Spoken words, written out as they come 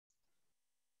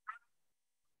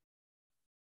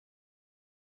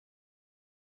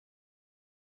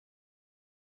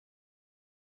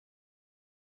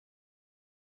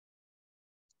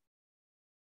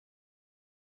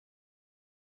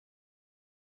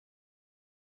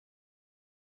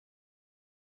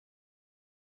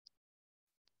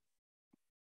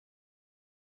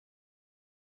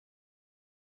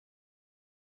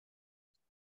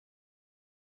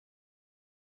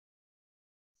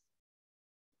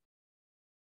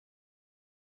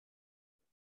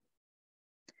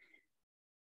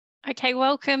Okay,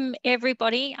 welcome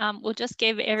everybody. We'll just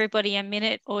give everybody a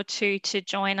minute or two to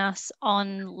join us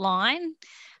online.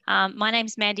 My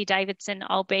name's Mandy Davidson.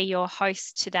 I'll be your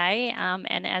host today.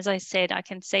 And as I said, I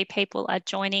can see people are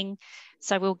joining.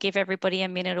 So we'll give everybody a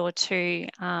minute or two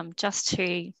just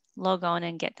to log on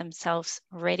and get themselves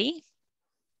ready.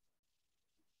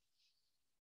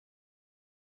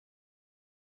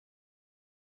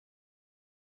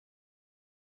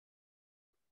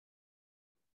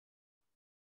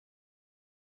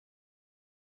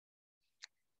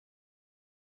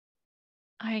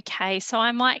 Okay, so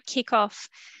I might kick off.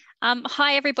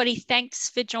 Hi, everybody.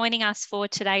 Thanks for joining us for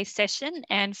today's session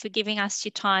and for giving us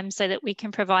your time so that we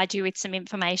can provide you with some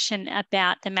information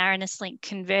about the Marinus Link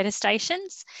converter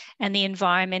stations and the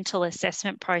environmental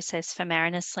assessment process for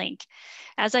Marinus Link.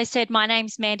 As I said, my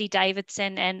name's Mandy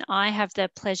Davidson and I have the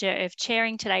pleasure of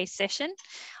chairing today's session.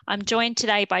 I'm joined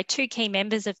today by two key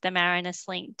members of the Marinus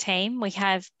Link team. We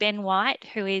have Ben White,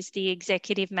 who is the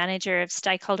Executive Manager of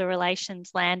Stakeholder Relations,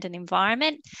 Land and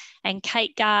Environment, and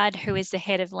Kate Gard, who is the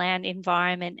Head of Land,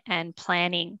 Environment and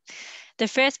Planning. The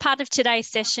first part of today's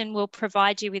session will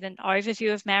provide you with an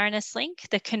overview of Marinus Link,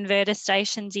 the converter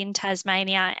stations in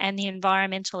Tasmania and the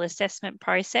environmental assessment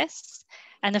process.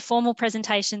 And the formal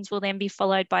presentations will then be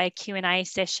followed by a Q&A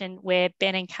session where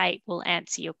Ben and Kate will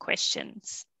answer your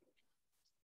questions.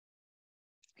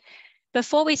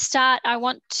 Before we start, I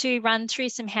want to run through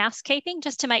some housekeeping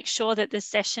just to make sure that the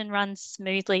session runs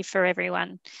smoothly for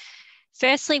everyone.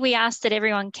 Firstly, we ask that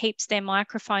everyone keeps their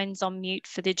microphones on mute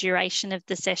for the duration of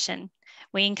the session.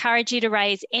 We encourage you to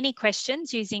raise any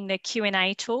questions using the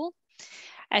Q&A tool.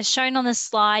 As shown on the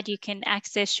slide, you can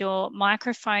access your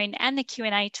microphone and the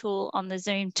Q&A tool on the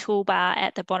Zoom toolbar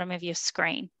at the bottom of your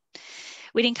screen.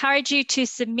 We'd encourage you to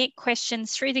submit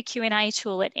questions through the Q&A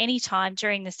tool at any time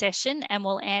during the session, and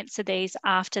we'll answer these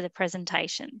after the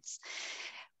presentations.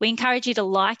 We encourage you to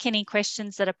like any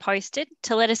questions that are posted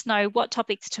to let us know what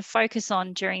topics to focus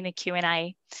on during the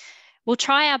Q&A. We'll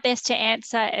try our best to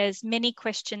answer as many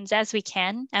questions as we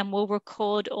can, and we'll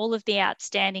record all of the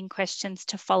outstanding questions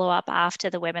to follow up after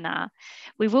the webinar.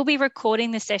 We will be recording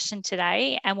the session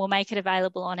today and we'll make it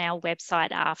available on our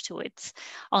website afterwards.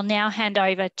 I'll now hand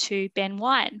over to Ben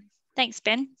White. Thanks,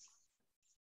 Ben.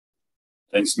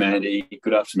 Thanks, Mandy.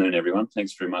 Good afternoon, everyone.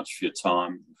 Thanks very much for your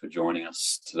time for joining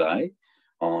us today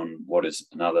on what is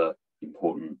another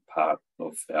important part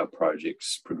of our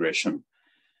project's progression.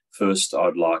 First,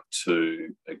 I'd like to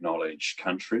acknowledge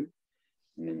country,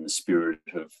 and in the spirit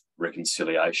of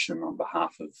reconciliation on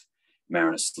behalf of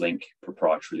Marinus Link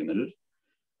Proprietary Limited,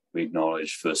 we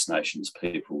acknowledge First Nations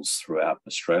peoples throughout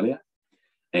Australia,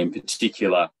 and in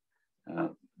particular,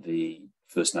 the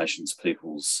First Nations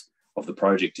peoples of the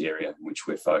project area in which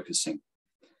we're focusing.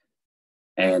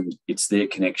 And it's their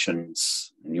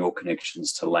connections and your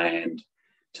connections to land,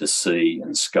 to sea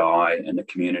and sky and the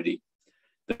community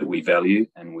that we value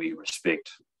and we respect.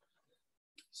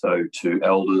 So to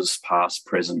elders past,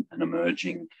 present and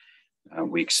emerging,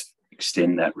 we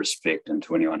extend that respect, and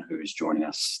to anyone who is joining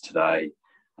us today,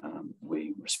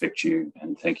 we respect you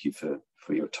and thank you for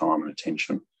your time and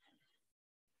attention.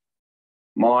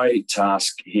 My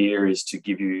task here is to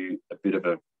give you a bit of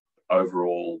an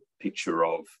overall picture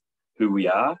of who we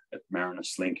are at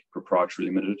Marinus Link Proprietary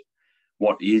Limited,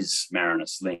 what is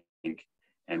Marinus Link,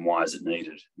 and why is it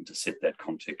needed, and to set that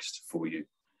context for you.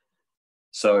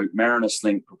 So Marinus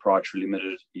Link Proprietary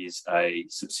Limited is a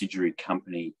subsidiary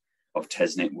company of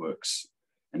TasNetworks,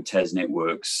 and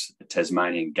TasNetworks, a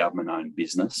Tasmanian government-owned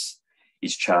business,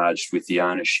 is charged with the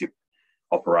ownership,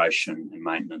 operation and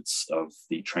maintenance of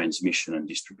the transmission and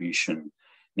distribution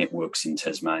networks in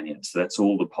Tasmania. So that's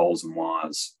all the poles and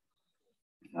wires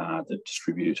that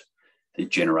distribute the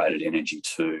generated energy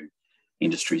to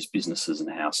industries, businesses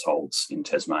and households in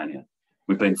Tasmania.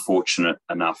 We've been fortunate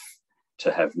enough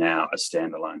to have now a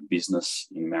standalone business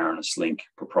in Marinus Link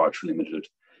Proprietary Limited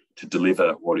to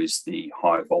deliver what is the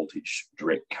high voltage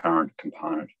direct current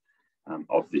component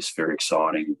of this very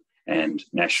exciting and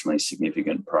nationally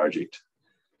significant project.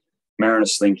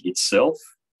 Marinus Link itself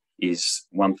is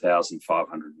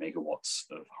 1,500 megawatts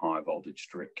of high voltage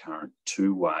direct current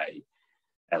two-way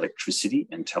electricity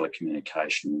and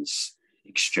telecommunications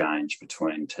exchange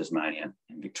between Tasmania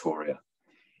and Victoria.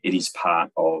 It is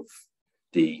part of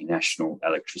the national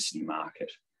electricity market.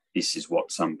 This is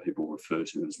what some people refer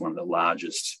to as one of the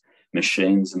largest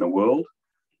machines in the world.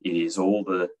 It is all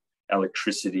the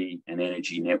electricity and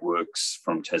energy networks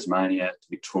from Tasmania to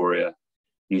Victoria,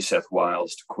 New South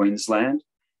Wales to Queensland,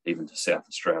 even to South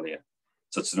Australia.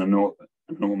 So it's an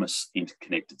enormous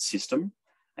interconnected system,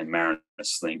 and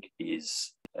Marinus Link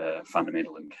is a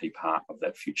fundamental and key part of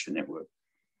that future network.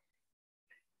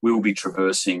 We will be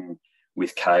traversing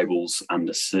with cables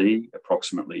undersea,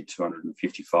 approximately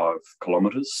 255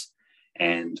 kilometres.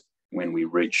 And when we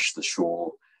reach the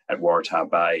shore at Waratah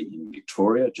Bay in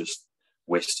Victoria, just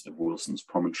west of Wilson's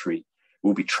Promontory,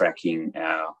 we'll be tracking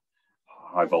our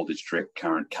high voltage direct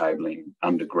current cabling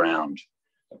underground,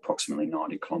 approximately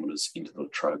 90 kilometres into the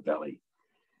Latrobe Valley.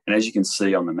 And as you can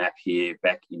see on the map here,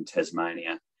 back in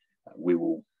Tasmania, we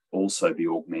will also be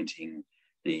augmenting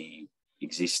the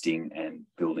existing and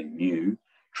building new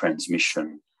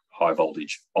transmission high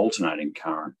voltage alternating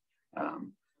current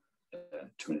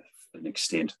to an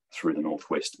extent through the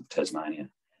northwest of Tasmania.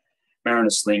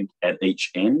 Marinus Link at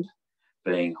each end,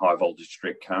 being high voltage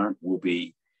direct current, will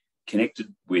be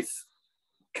connected with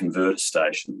converter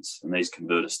stations, and these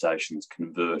converter stations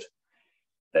convert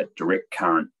that direct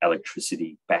current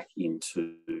electricity back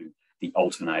into the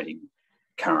alternating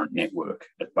current network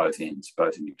at both ends,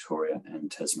 both in Victoria and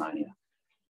Tasmania.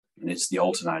 And it's the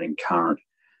alternating current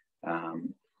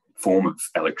form of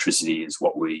electricity is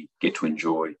what we get to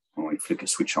enjoy when we flick a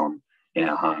switch on in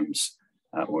our homes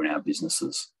or in our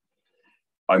businesses.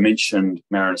 I mentioned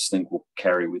Marinus Link will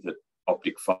carry with it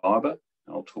optic fibre.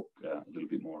 I'll talk a little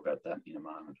bit more about that in a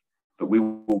moment. But we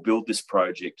will build this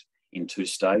project in 2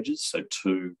 stages, so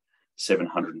 2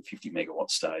 750 megawatt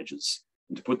stages.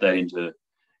 And to put that into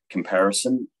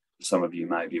comparison, some of you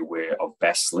may be aware of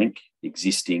Bass Link, the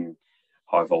existing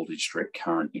high voltage direct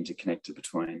current interconnector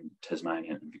between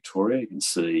Tasmania and Victoria. You can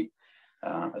see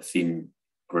a thin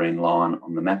green line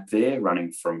on the map there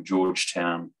running from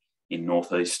Georgetown in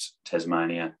northeast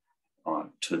Tasmania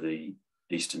to the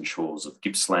eastern shores of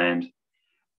Gippsland.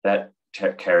 That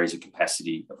carries a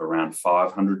capacity of around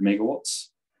 500 megawatts.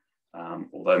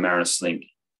 Although Marinus Link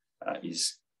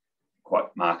is quite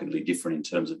markedly different in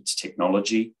terms of its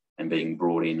technology and being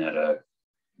brought in at a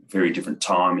very different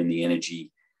time in the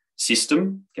energy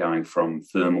system, going from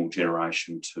thermal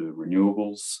generation to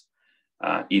renewables,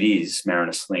 it is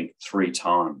Marinus Link 3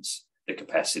 times the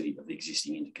capacity of the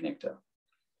existing interconnector.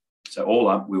 So all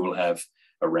up, we will have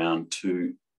around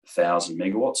 2,000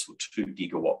 megawatts or 2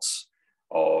 gigawatts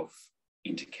of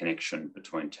interconnection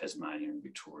between Tasmania and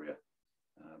Victoria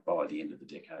by the end of the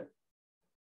decade.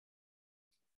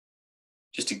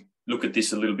 Just to look at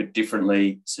this a little bit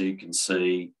differently, so you can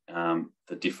see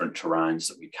the different terrains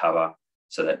that we cover.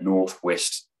 So that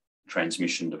northwest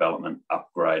transmission development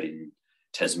upgrade in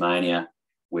Tasmania,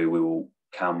 where we will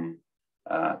come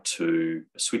to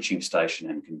a switching station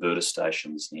and converter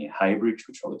stations near Heybridge,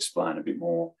 which I'll explain a bit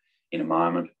more in a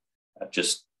moment,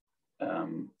 just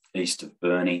east of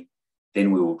Burnie.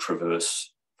 Then we will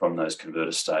traverse from those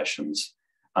converter stations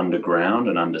underground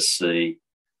and undersea,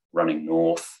 running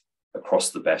north across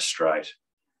the Bass Strait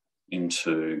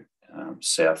into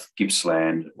South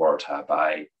Gippsland, Waratah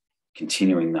Bay,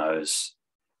 continuing those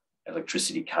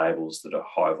electricity cables that are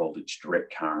high voltage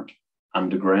direct current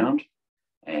underground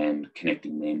and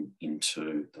connecting them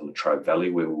into the Latrobe Valley,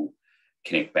 where we'll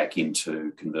connect back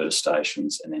into converter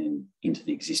stations and then into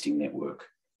the existing network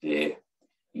there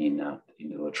in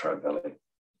the Latrobe Valley.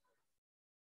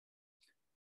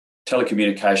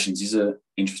 Telecommunications is an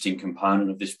interesting component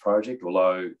of this project,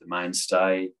 although the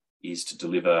mainstay is to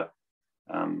deliver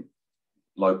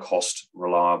low-cost,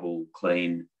 reliable,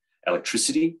 clean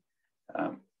electricity.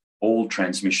 All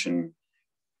transmission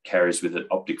carries with it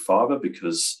optic fibre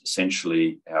because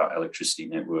essentially our electricity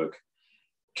network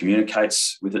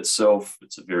communicates with itself.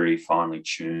 It's a very finely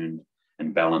tuned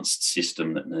and balanced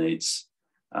system that needs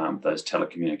those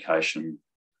telecommunication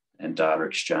and data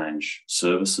exchange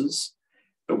services.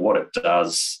 But what it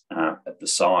does at the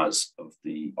size of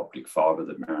the optic fibre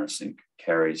that Marinus Link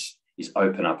carries is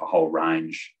open up a whole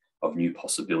range of new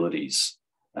possibilities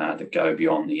that go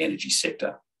beyond the energy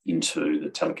sector into the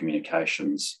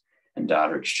telecommunications and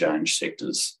data exchange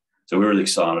sectors. So we're really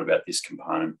excited about this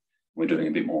component. We're doing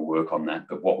a bit more work on that,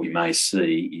 but what we may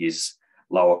see is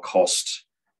lower cost,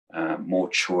 more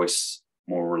choice,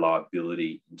 more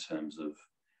reliability in terms of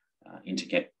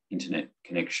internet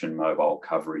connection, mobile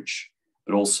coverage,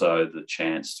 but also the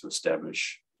chance to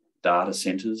establish data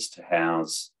centres to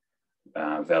house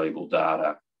valuable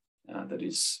data that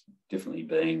is definitely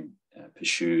being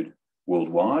pursued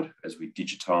worldwide as we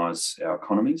digitise our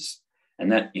economies.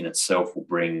 And that in itself will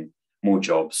bring more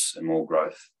jobs and more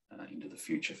growth into the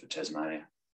future for Tasmania.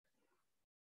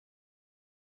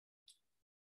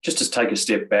 Just to take a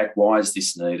step back, why is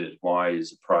this needed? Why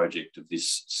is a project of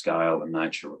this scale and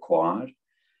nature required?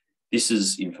 This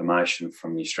is information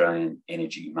from the Australian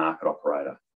Energy Market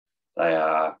Operator. They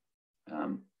are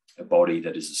a body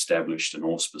that is established and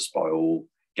auspiced by all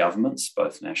governments,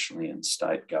 both nationally and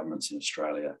state governments in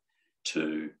Australia,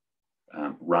 to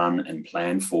run and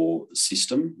plan for the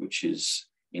system, which is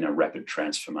in a rapid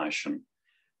transformation.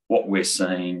 What we're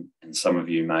seeing, and some of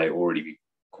you may already be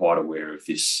quite aware of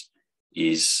this,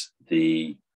 is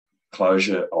the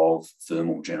closure of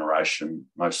thermal generation,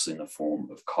 mostly in the form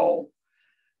of coal.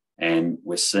 And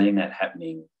we're seeing that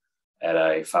happening at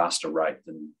a faster rate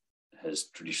than has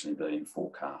traditionally been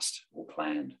forecast or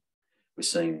planned. We're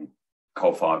seeing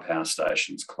coal-fired power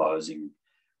stations closing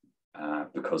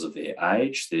because of their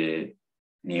age. They're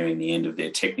nearing the end of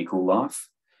their technical life.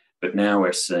 But now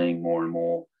we're seeing more and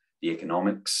more the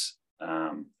economics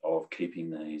of keeping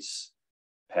these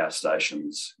power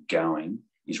stations going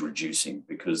is reducing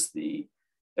because the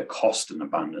cost and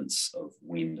abundance of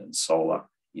wind and solar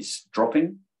is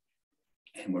dropping.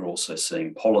 And we're also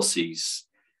seeing policies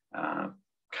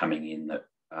coming in that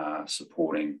are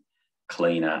supporting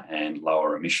cleaner and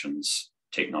lower emissions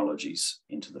technologies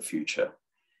into the future.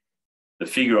 The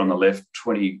figure on the left,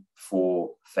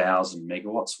 24,000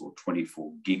 megawatts or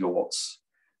 24 gigawatts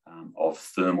of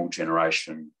thermal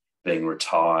generation being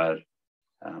retired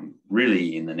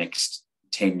really in the next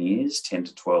 10 years, 10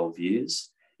 to 12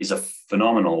 years, is a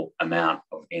phenomenal amount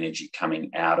of energy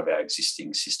coming out of our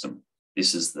existing system.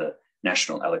 This is the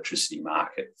National Electricity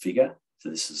Market figure. So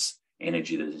this is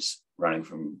energy that is running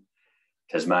from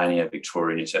Tasmania,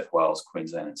 Victoria, New South Wales,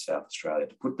 Queensland and South Australia.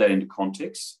 To put that into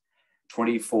context,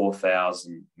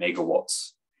 24,000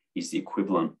 megawatts is the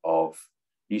equivalent of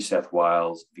New South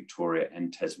Wales, Victoria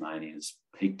and Tasmania's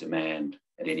peak demand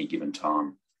at any given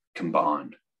time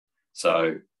combined.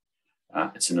 So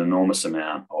it's an enormous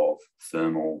amount of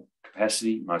thermal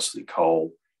capacity, mostly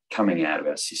coal, coming out of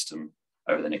our system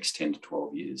over the next 10 to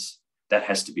 12 years. That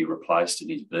has to be replaced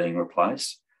and is being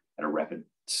replaced at a rapid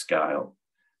scale.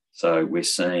 So we're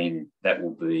seeing that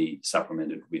will be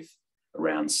supplemented with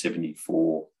around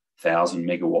 74,000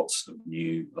 megawatts of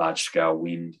new large-scale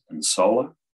wind and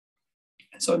solar.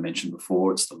 As I mentioned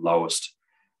before, it's the lowest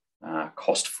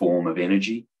cost form of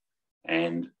energy,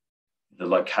 and the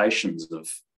locations of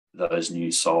those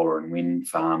new solar and wind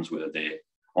farms, whether they're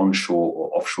onshore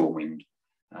or offshore wind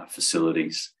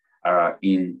facilities, are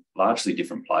in largely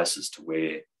different places to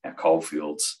where our coal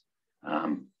fields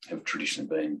have traditionally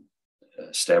been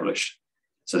established.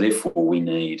 So therefore, we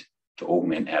need to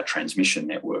augment our transmission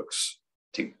networks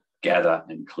to gather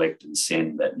and collect and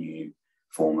send that new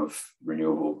form of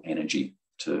renewable energy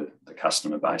to the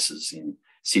customer bases in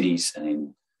cities and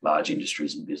in large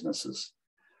industries and businesses.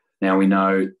 Now we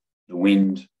know the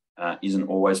wind isn't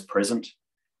always present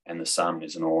and the sun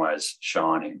isn't always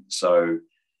shining. So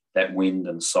that wind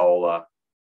and solar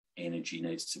energy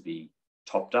needs to be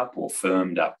topped up or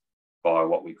firmed up by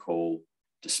what we call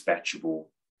dispatchable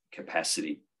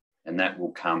capacity. And that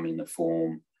will come in the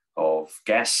form of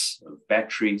gas, of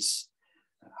batteries,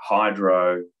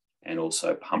 hydro, and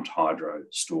also pumped hydro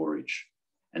storage.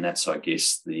 And that's, I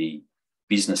guess, the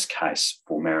business case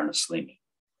for Marinus Link.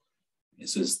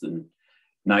 This is the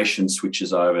nation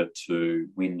switches over to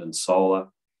wind and solar.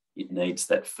 It needs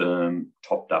that firm,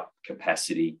 topped up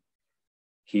capacity.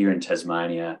 Here in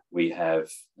Tasmania, we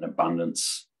have an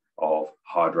abundance of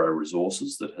hydro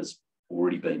resources that has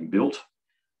already been built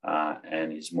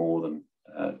and is more than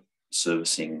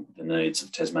servicing the needs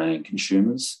of Tasmanian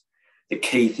consumers. The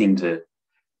key thing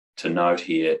to note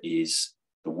here is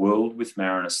the world with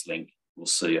Marinus Link will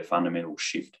see a fundamental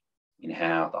shift in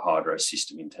how the hydro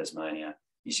system in Tasmania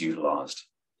is utilised.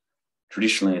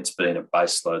 Traditionally, it's been a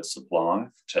baseload supply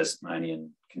for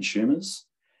Tasmanian consumers.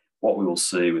 What we will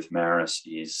see with Marinus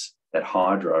is that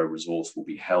hydro resource will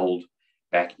be held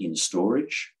back in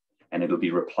storage and it'll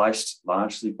be replaced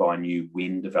largely by new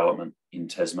wind development in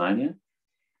Tasmania.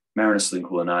 Marinus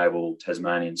Link will enable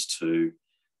Tasmanians to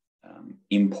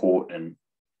import and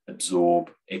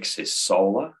absorb excess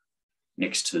solar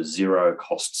next to zero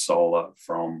cost solar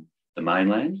from the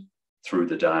mainland through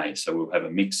the day. So we'll have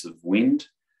a mix of wind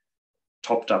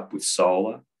topped up with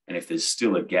solar. And if there's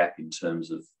still a gap in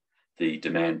terms of the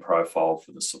demand profile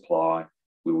for the supply,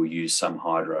 we will use some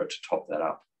hydro to top that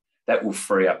up. That will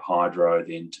free up hydro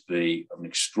then to be of an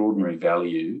extraordinary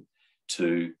value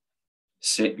to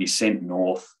be sent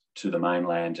north to the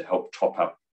mainland to help top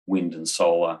up wind and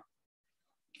solar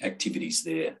activities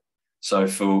there. So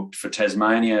for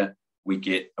Tasmania, we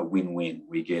get a win-win.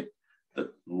 We get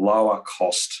the lowest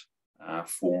cost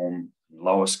form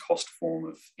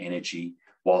of energy,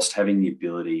 whilst having the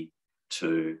ability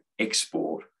to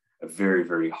export a very,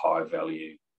 very high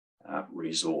value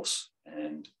resource.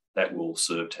 And that will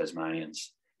serve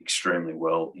Tasmanians extremely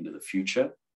well into the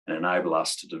future and enable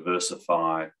us to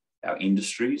diversify our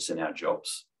industries and our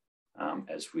jobs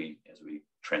as we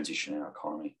transition our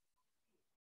economy.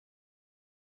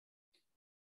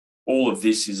 all of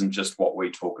this isn't just what we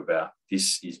talk about.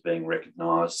 This is being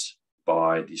recognised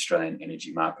by the Australian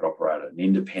Energy Market Operator, an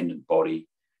independent body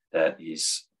that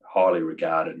is highly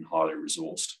regarded and highly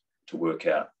resourced to work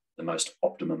out the most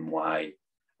optimum way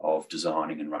of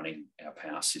designing and running our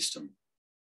power system.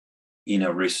 In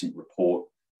a recent report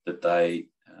that they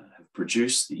have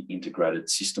produced, the Integrated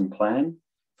System Plan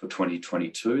for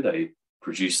 2022, they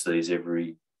produce these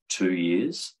every 2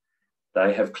 years.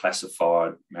 They have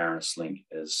classified Marinus Link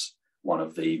as one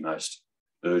of the most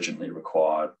urgently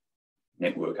required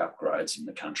network upgrades in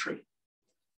the country.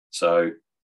 So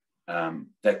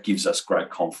that gives us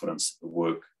great confidence that the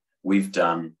work we've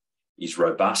done is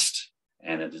robust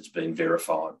and it has been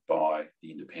verified by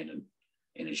the independent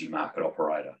energy market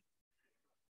operator.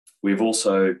 We've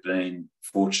also been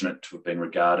fortunate to have been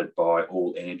regarded by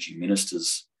all energy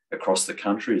ministers across the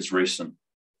country as recent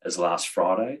as last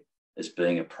Friday as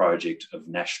being a project of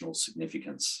national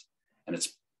significance. And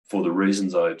it's for the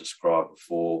reasons I described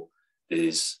before.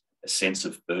 There's a sense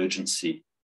of urgency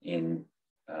in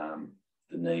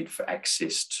the need for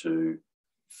access to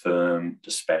firm,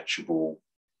 dispatchable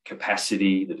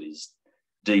capacity that is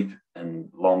deep and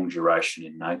long duration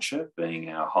in nature, being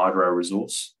our hydro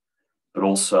resource, but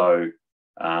also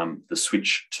the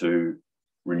switch to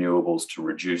renewables to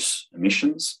reduce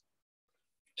emissions,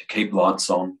 to keep lights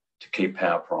on, to keep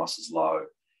power prices low,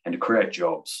 and to create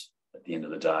jobs at the end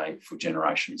of the day for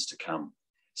generations to come.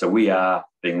 So we are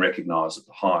being recognised at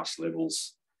the highest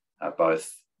levels,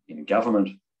 both in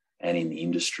government and in the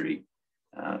industry,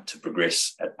 to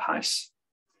progress at pace.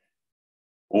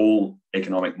 All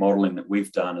economic modelling that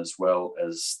we've done, as well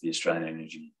as the Australian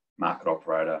Energy Market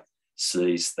Operator,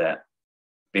 sees that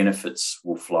benefits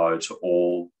will flow to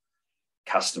all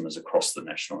customers across the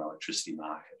national electricity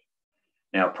market.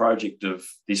 Now, a project of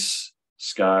this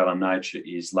scale and nature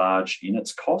is large in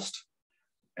its cost.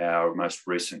 Our most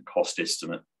recent cost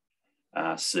estimate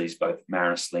sees both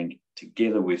Marinus Link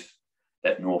together with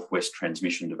that northwest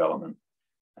transmission development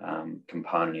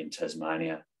component in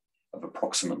Tasmania of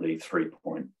approximately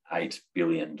 $3.8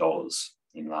 billion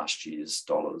in last year's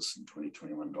dollars, in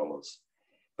 2021 dollars.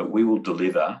 But we will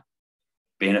deliver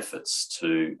benefits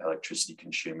to electricity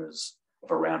consumers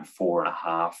of around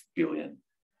 $4.5 billion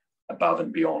above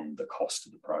and beyond the cost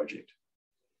of the project.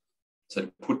 So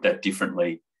to put that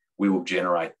differently, we will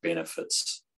generate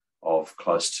benefits of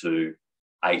close to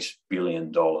 $8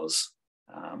 billion,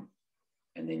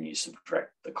 and then you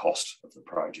subtract the cost of the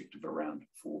project of around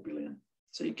 $4 billion.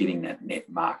 So you're getting that net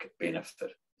market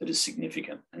benefit that is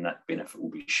significant, and that benefit will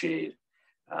be shared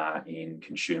in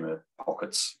consumer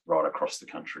pockets right across the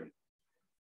country.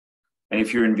 And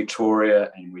if you're in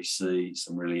Victoria and we see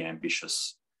some really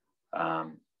ambitious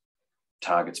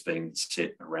targets being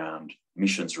set around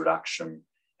emissions reduction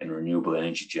and renewable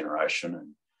energy generation, and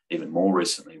even more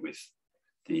recently with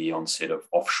the onset of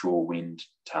offshore wind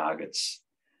targets,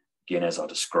 again, as I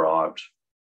described,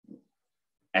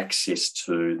 access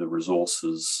to the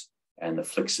resources and the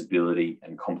flexibility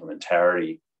and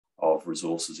complementarity of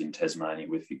resources in Tasmania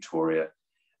with Victoria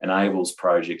enables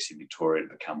projects in Victoria to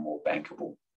become more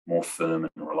bankable, more firm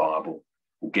and reliable.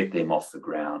 We'll get them off the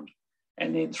ground,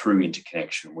 and then through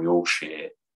interconnection, we all share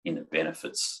in the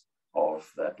benefits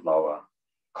of that lower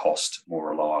cost, more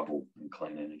reliable and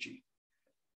clean energy.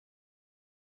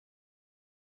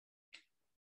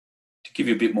 To give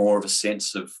you a bit more of a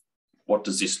sense of what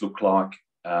does this look like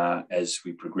as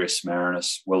we progress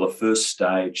Marinus, well, the first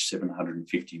stage,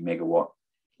 750 megawatt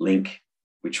link,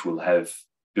 which we'll have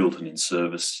built and in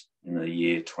service in the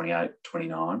year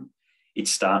 28-29, it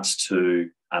starts to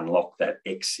unlock that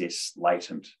excess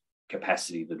latent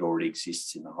capacity that already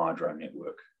exists in the hydro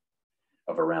network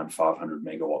of around 500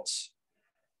 megawatts.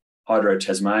 Hydro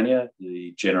Tasmania,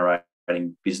 the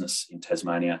generating business in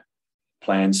Tasmania,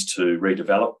 plans to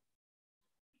redevelop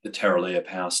the Tarraleah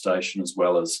Power Station as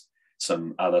well as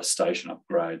some other station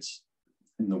upgrades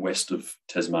in the west of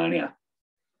Tasmania.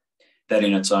 That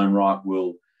in its own right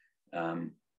will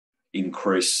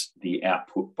increase the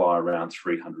output by around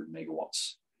 300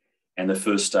 megawatts. And the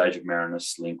first stage of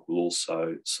Marinus Link will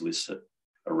also solicit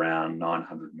around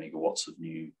 900 megawatts of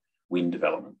new wind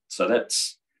development. So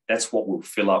that's what will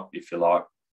fill up, if you like,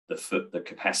 the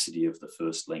capacity of the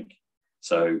first link.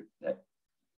 So that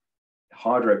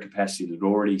hydro capacity that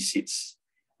already sits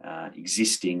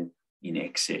existing in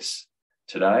excess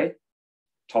today,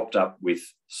 topped up with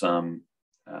some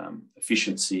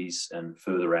efficiencies and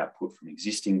further output from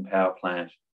existing power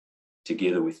plant,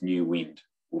 together with new wind,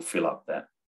 will fill up that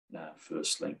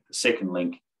first link. The second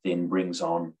link then brings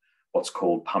on what's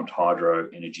called pumped hydro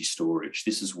energy storage.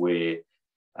 This is where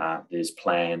there's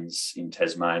plans in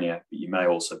Tasmania, but you may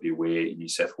also be aware in New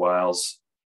South Wales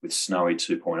with Snowy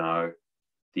 2.0,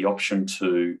 the option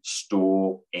to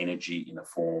store energy in the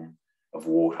form of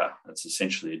water. It's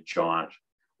essentially a giant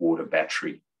water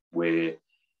battery where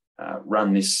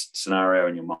run this scenario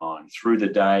in your mind. Through the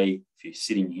day, if you're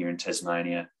sitting here in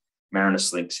Tasmania,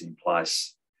 Marinus Link's in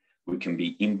place. We can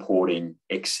be importing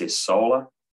excess solar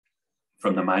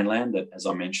from the mainland that, as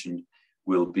I mentioned,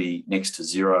 will be next to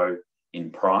zero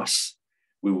in price.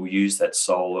 We will use that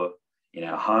solar in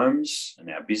our homes and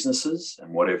our businesses,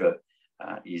 and whatever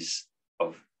is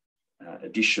of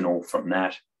additional from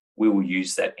that, we will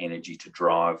use that energy to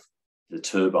drive the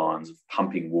turbines of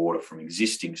pumping water from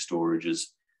existing storages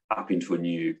up into a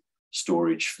new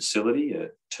storage facility, a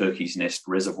Turkey's Nest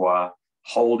reservoir,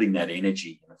 holding that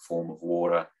energy in the form of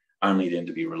water, only then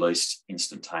to be released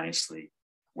instantaneously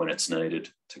when it's needed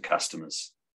to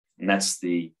customers. And that's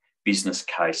the business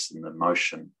case and the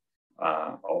motion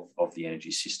of the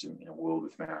energy system in a world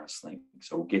with Marinus Link.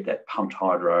 So we'll get that pumped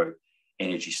hydro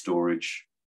energy storage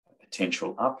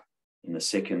potential up in the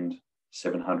second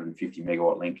 750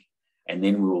 megawatt link, and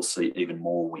then we will see even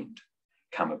more wind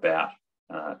come about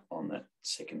on that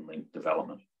second link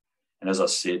development. And as I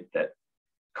said, that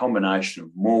combination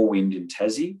of more wind in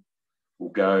Tassie will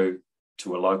go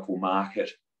to a local market.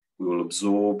 We will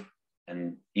absorb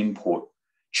and import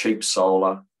cheap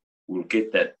solar. We'll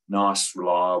get that nice,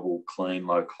 reliable, clean,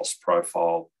 low-cost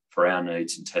profile for our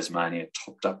needs in Tasmania,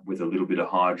 topped up with a little bit of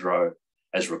hydro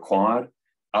as required.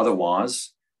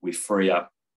 Otherwise, we free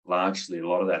up largely a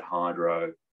lot of that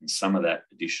hydro and some of that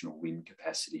additional wind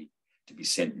capacity to be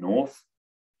sent north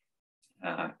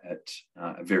at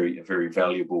a very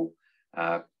valuable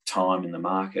time in the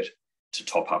market to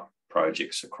top up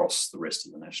projects across the rest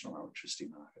of the national electricity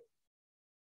market.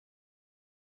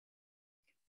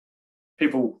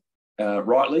 People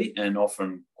rightly and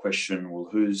often question, well,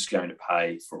 who's going to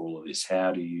pay for all of this?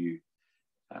 How do you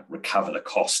recover the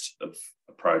cost of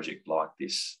a project like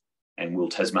this? And will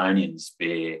Tasmanians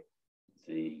bear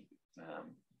the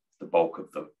bulk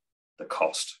of the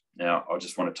cost? Now, I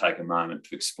just want to take a moment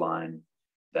to explain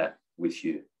that with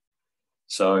you.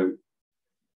 So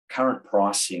current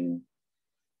pricing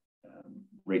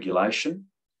regulation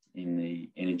in the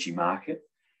energy market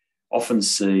often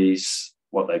sees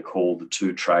what they call the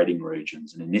two trading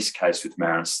regions, and in this case with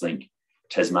Marinus Link,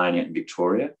 Tasmania and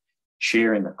Victoria,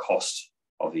 sharing the cost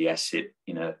of the asset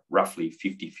in a roughly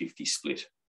 50-50 split.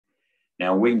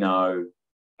 Now, we know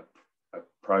a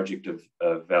project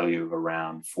of value of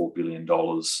around $4 billion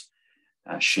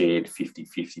shared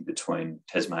 50-50 between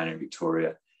Tasmania and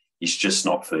Victoria is just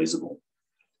not feasible.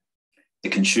 The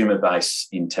consumer base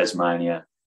in Tasmania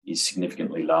is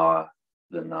significantly lower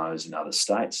than those in other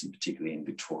states, and particularly in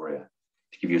Victoria.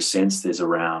 To give you a sense, there's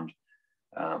around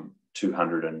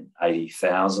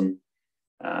 280,000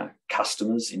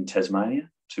 customers in Tasmania,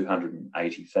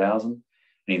 280,000.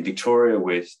 And in Victoria,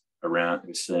 we're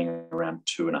seeing around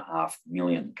 2.5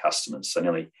 million customers, so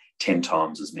nearly 10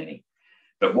 times as many.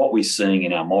 But what we're seeing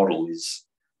in our model is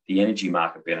the energy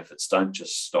market benefits don't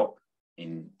just stop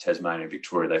in Tasmania and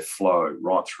Victoria, they flow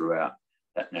right throughout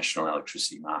that national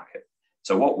electricity market.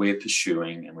 So what we're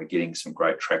pursuing, and we're getting some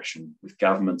great traction with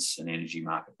governments and energy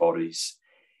market bodies,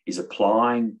 is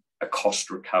applying a cost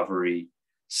recovery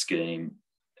scheme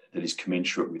that is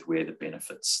commensurate with where the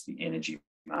benefits, the energy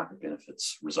market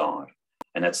benefits, reside.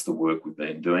 And that's the work we've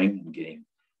been doing and getting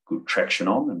good traction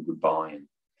on and good buy-in.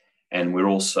 And we're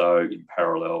also, in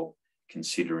parallel,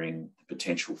 considering the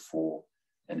potential for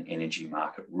an energy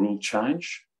market rule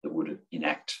change that would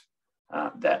enact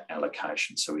that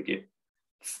allocation. So we get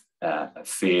a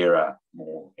fairer,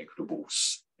 more equitable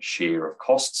share of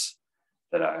costs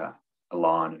that are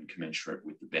aligned and commensurate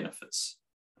with the benefits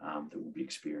that will be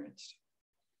experienced.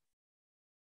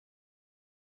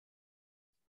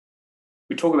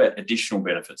 We talk about additional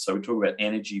benefits. So we talk about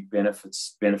energy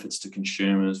benefits, benefits to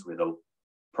consumers where the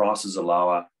prices are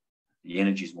lower, the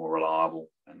energy is more reliable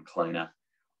and cleaner.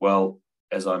 Well,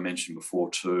 as I mentioned before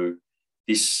too,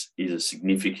 this is a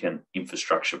significant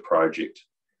infrastructure project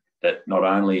that not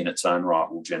only in its own right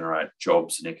will generate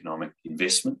jobs and economic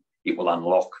investment, it will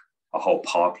unlock a whole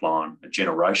pipeline, a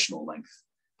generational length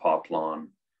pipeline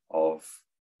of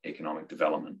economic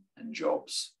development and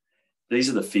jobs. These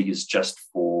are the figures just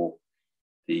for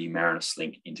the Marinus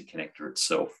Link interconnector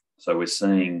itself. So we're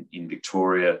seeing in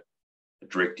Victoria a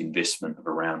direct investment of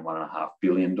around $1.5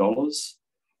 billion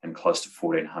and close to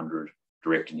 1,400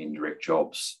 direct and indirect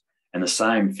jobs. And the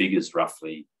same figures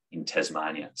roughly in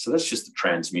Tasmania. So that's just the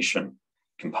transmission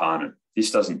component.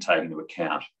 This doesn't take into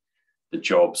account the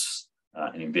jobs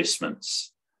and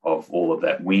investments of all of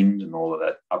that wind and all of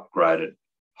that upgraded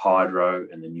hydro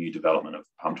and the new development of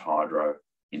pumped hydro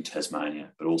in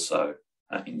Tasmania, but also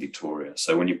in Victoria.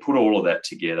 So when you put all of that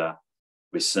together,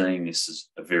 we're seeing this as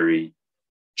a very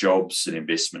jobs and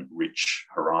investment rich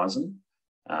horizon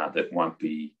that won't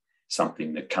be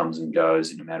something that comes and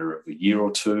goes in a matter of a year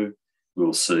or two.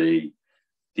 We'll see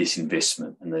this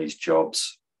investment and these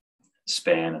jobs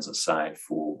span, as I say,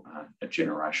 for a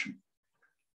generation.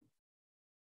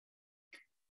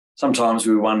 Sometimes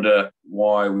we wonder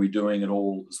why we're doing it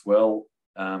all as well.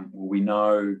 Well, we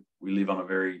know we live on a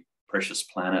very precious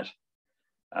planet.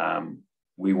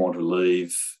 We want to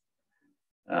leave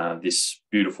this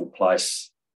beautiful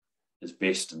place as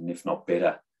best and if not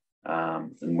better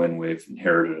than when we've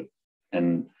inherited it.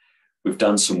 And we've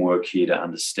done some work here to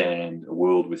understand a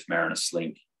world with Marinus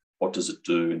Link. What does it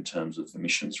do in terms of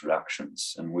emissions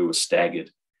reductions? And we were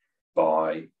staggered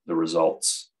by the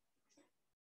results.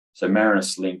 So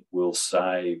Marinus Link will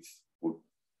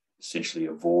essentially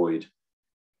avoid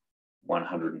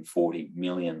 140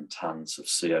 million tonnes of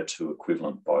CO2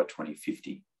 equivalent by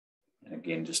 2050. And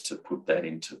again, just to put that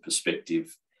into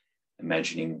perspective,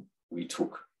 imagining we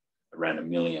took around 1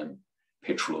 million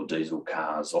petrol or diesel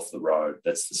cars off the road,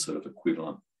 that's the sort of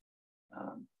equivalent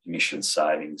emission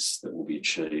savings that will be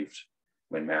achieved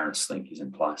when Marinus Link is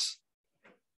in place.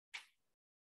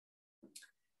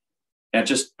 Now,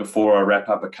 just before I wrap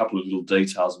up, a couple of little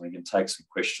details, and we can take some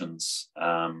questions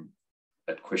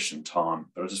at question time,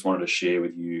 but I just wanted to share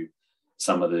with you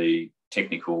some of the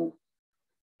technical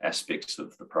aspects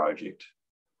of the project.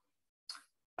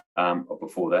 But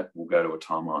before that, we'll go to a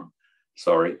timeline.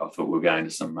 Sorry, I thought we were going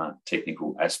to some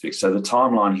technical aspects. So the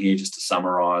timeline here, just to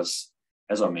summarise,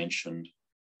 as I mentioned,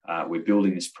 we're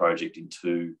building this project in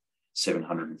two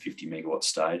 750 megawatt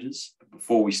stages. But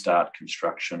before we start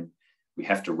construction, we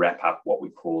have to wrap up what we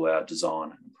call our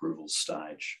design and approvals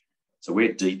stage. So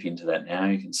we're deep into that now.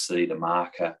 You can see the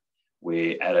marker.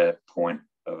 We're at a point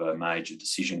of a major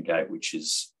decision gate, which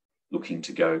is looking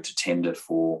to go to tender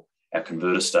for our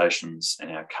converter stations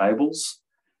and our cables.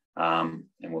 And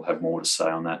we'll have more to say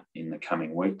on that in the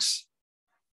coming weeks.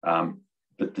 But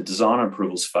the design and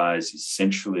approvals phase is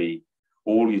essentially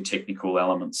all your technical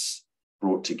elements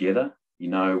brought together. You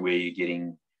know where you're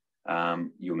getting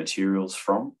your materials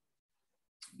from.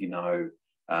 You know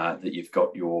that you've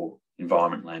got your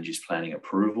environment land use planning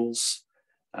approvals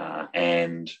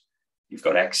and you've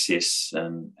got access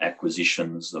and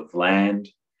acquisitions of land.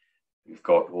 You've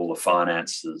got all the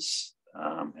finances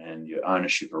and your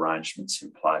ownership arrangements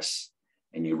in place,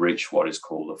 and you reach what is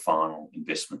called a final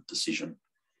investment decision.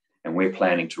 And we're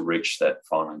planning to reach that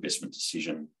final investment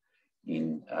decision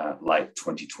in late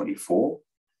 2024.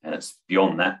 And it's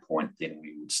beyond that point, then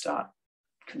we would start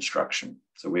construction.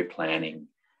 So we're planning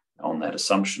on that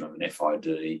assumption of an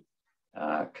FID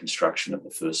construction of the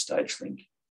first stage link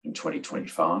in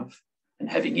 2025 and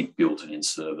having it built and in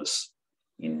service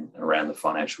in around the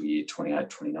financial year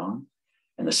 28-29.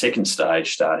 And the second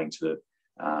stage starting to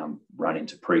run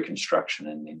into pre-construction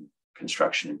and then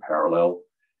construction in parallel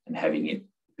and having it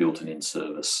built and in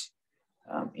service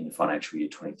in the financial year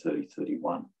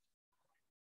 2030-31.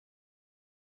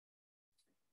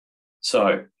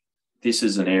 So this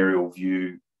is an aerial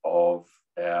view of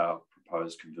our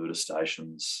proposed converter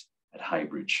stations at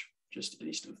Heybridge, just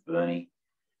east of Burnie.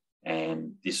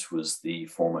 And this was the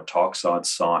former Tykeside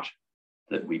site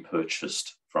that we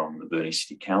purchased from the Burnie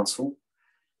City Council.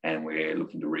 And we're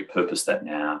looking to repurpose that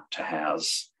now to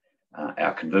house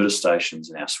our converter stations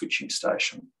and our switching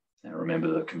station. Now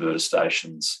remember, the converter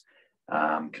stations,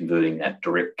 converting that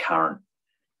direct current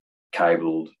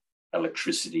cabled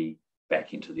electricity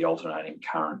back into the alternating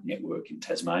current network in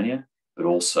Tasmania, but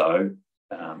also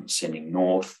sending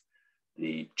north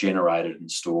the generated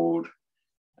and stored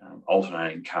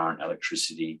alternating current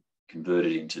electricity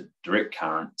converted into direct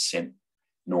current sent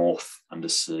north,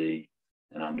 undersea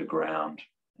and underground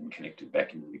and connected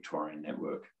back into the Victorian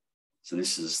network. So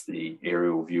this is the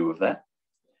aerial view of that.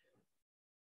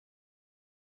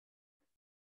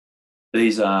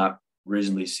 These are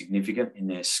reasonably significant in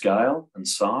their scale and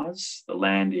size. The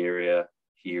land area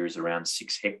here is around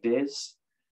 6 hectares.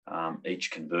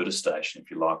 Each converter station, if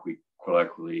you like, we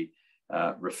colloquially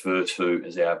refer to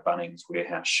as our Bunnings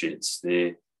warehouse sheds.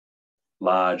 They're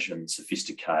large and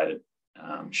sophisticated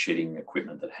shedding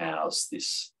equipment that house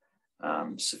this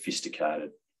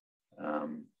sophisticated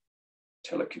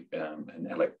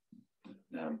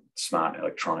smart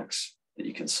electronics that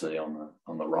you can see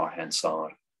on the right-hand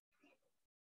side.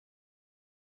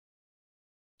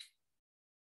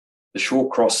 The shore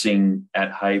crossing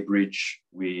at Heybridge,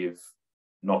 we've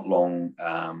not long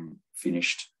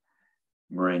finished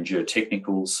marine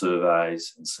geotechnical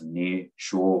surveys and some near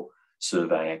shore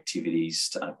survey activities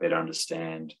to better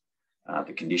understand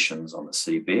the conditions on the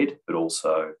seabed, but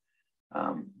also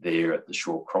there at the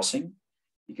shore crossing.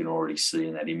 You can already see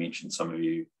in that image, and some of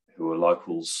you who are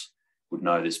locals would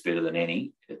know this better than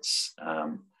any. It's a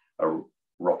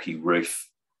rocky reef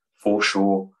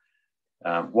foreshore.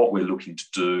 What we're looking to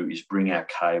do is bring our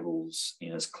cables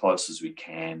in as close as we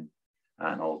can,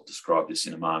 and I'll describe this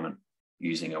in a moment,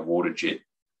 using a water jet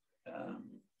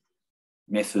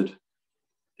method.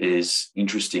 There's,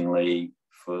 interestingly,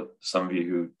 for some of you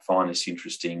who find this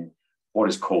interesting, what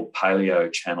is called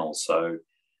paleo channels, so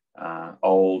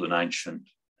old and ancient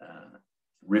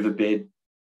riverbed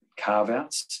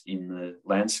carve-outs in the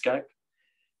landscape.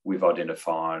 We've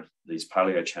identified these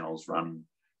paleo channels run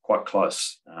quite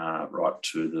close, right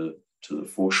to the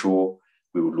foreshore.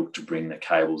 We would look to bring the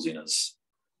cables in as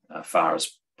far as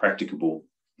practicable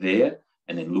there,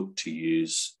 and then look to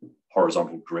use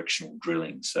horizontal directional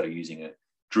drilling, so using a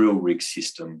drill rig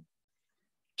system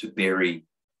to bury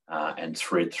and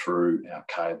thread through our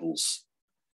cables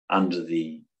under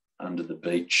the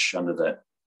beach, under that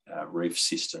reef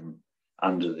system,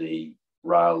 under the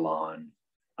rail line,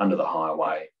 under the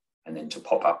highway, and then to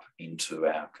pop up into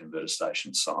our converter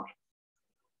station site.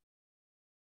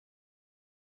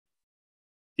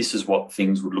 This is what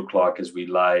things would look like as we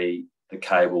lay the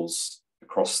cables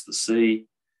across the sea.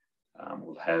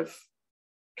 We'll have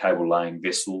cable laying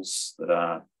vessels that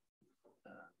are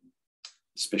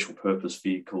special purpose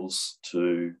vehicles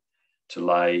to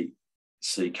lay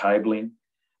sea cabling.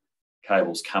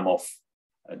 Cables come off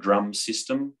a drum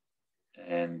system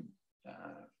and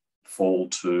fall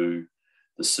to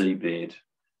the seabed,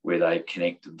 where they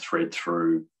connect and thread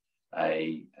through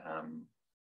a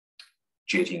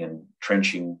jetting and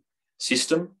trenching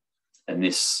system. And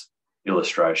this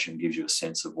illustration gives you a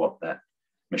sense of what that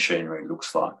machinery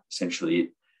looks like. Essentially, it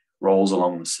rolls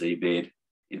along the seabed,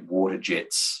 it water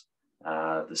jets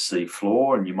the sea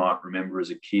floor, and you might remember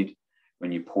as a kid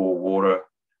when you pour water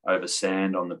over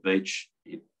sand on the beach,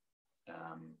 it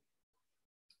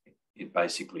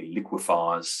basically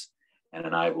liquefies and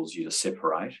enables you to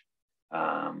separate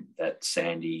that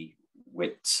sandy,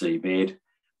 wet seabed.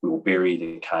 We will bury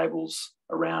the cables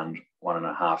around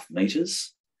 1.5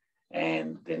 metres,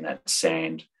 and then that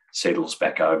sand settles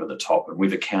back over the top. And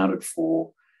we've accounted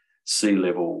for sea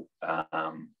level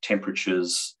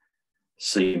temperatures,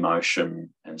 sea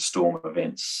motion, and storm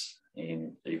events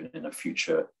even in a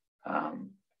future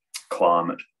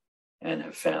climate, and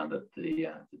have found that the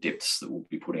depths that we'll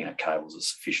be putting out cables are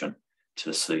sufficient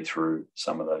to see through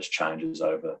some of those changes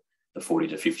over the 40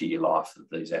 to 50 year life that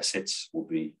these assets will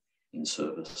be in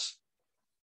service.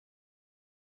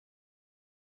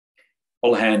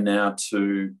 I'll hand now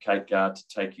to Kate Gard to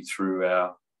take you through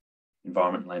our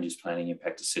environment and land use planning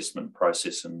impact assessment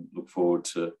process, and look forward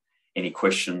to any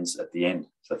questions at the end.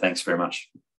 So thanks very much.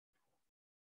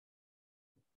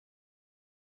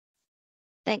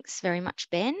 Thanks very much,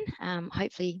 Ben.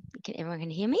 Hopefully everyone can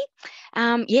hear me.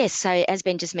 Yes, so as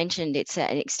Ben just mentioned, it's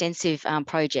an extensive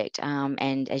project,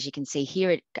 and as you can see here,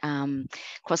 it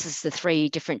crosses the 3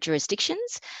 different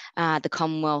jurisdictions. The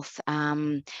Commonwealth,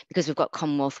 because we've got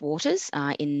Commonwealth waters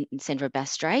in the centre of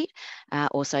Bass Strait,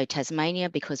 also Tasmania,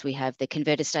 because we have the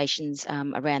converter stations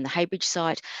around the Heybridge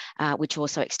site, which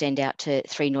also extend out to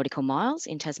 3 nautical miles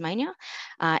in Tasmania,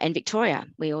 and Victoria.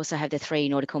 We also have the 3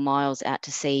 nautical miles out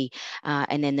to sea,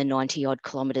 and then the 90 odd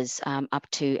kilometres up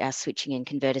to our switching and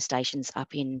converter stations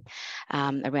up in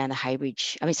around the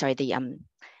Heybridge, the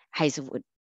Hazelwood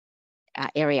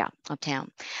area of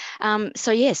town.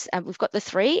 So yes, we've got the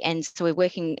 3, and so we're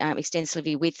working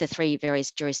extensively with the 3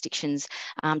 various jurisdictions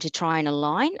to try and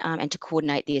align and to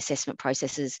coordinate the assessment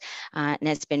processes. And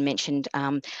as Ben mentioned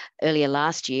earlier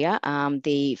last year,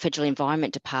 the Federal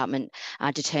Environment Department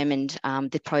determined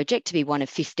the project to be one of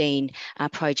 15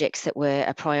 projects that were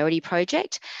a priority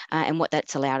project, and what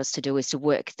that's allowed us to do is to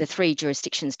work the 3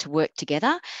 jurisdictions to work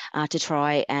together to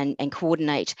try and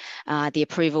coordinate the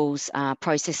approvals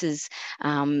processes,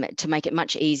 to make it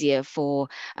much easier for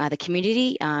the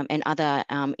community and other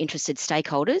interested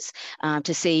stakeholders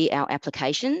to see our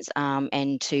applications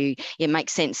and to make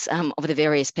sense of the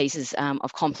various pieces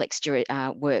of complex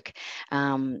work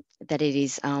that it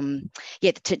is,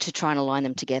 to try and align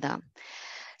them together.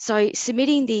 So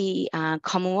submitting the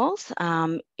Commonwealth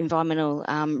environmental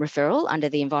referral under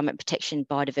the Environment Protection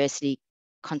Biodiversity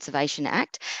Conservation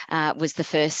Act was the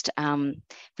first.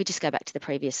 If we just go back to the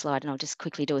previous slide, and I'll just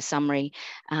quickly do a summary.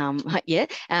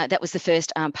 That was the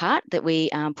first part that we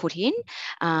put in.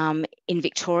 In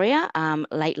Victoria,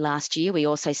 late last year, we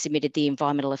also submitted the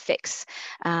environmental effects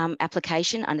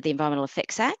application under the Environmental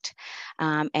Effects Act.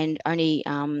 And only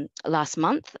last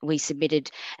month, we submitted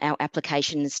our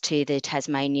applications to the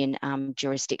Tasmanian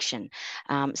jurisdiction.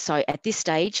 So at this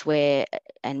stage,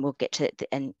 and we'll get to it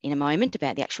in a moment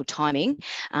about the actual timing,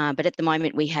 but at the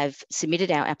moment we have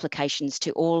submitted our applications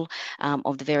to all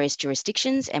of the various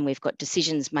jurisdictions, and we've got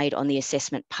decisions made on the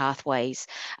assessment pathways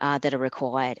that are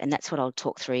required, and that's what I'll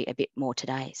talk through a bit more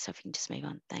today. So if you can just move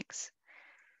on, thanks.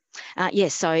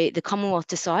 Yes, so the Commonwealth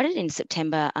decided in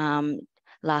September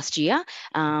last year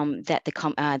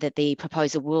that the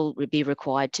proposal will be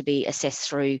required to be assessed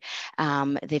through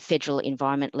the federal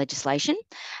environment legislation,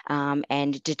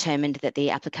 and determined that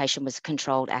the application was a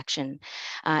controlled action.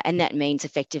 And that means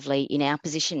effectively in our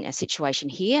position, our situation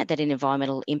here, that an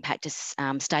environmental impact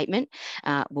statement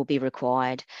will be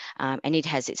required. And it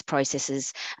has its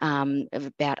processes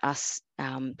about us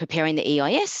preparing the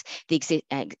EIS, the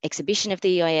exhibition of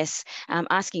the EIS,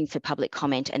 asking for public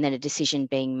comment, and then a decision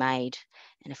being made.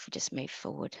 And if we just move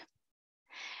forward.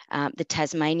 The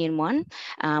Tasmanian one,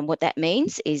 what that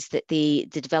means is that the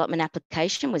development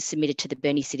application was submitted to the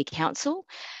Burnie City Council.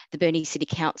 The Burnie City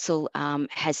Council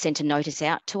has sent a notice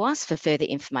out to us for further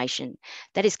information.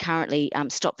 That is currently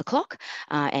stop the clock,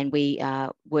 and we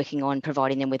are working on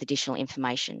providing them with additional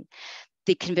information.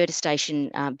 The converter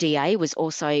station DA was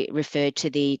also referred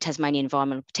to the Tasmanian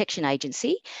Environmental Protection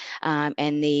Agency,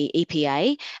 and the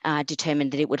EPA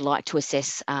determined that it would like to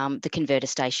assess the converter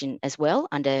station as well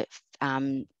under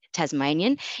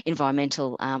Tasmanian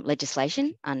environmental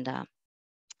legislation under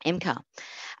MCAR.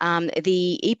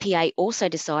 The EPA also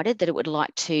decided that it would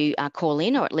like to call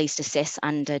in, or at least assess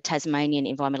under Tasmanian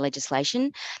environmental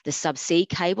legislation, the subsea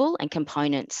cable and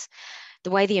components. The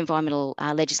way the environmental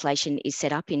legislation is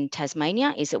set up in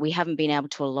Tasmania is that we haven't been able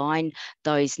to align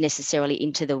those necessarily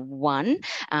into the one.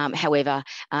 However,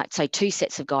 so two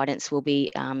sets of guidance will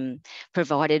be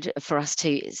provided for us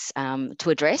to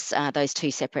address those two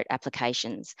separate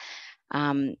applications.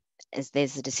 As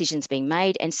there's the decisions being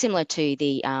made, and similar to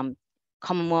the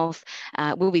Commonwealth,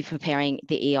 will be preparing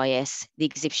the EIS, the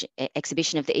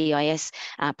exhibition of the EIS,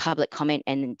 public comment,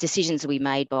 and decisions will be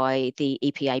made by the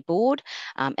EPA board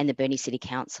and the Burnie City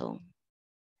Council.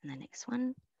 And the next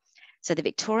one. So the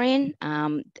Victorian,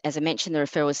 as I mentioned, the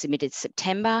referral was submitted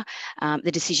September.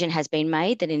 The decision has been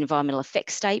made that an environmental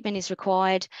effects statement is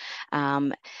required.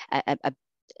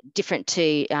 Different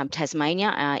to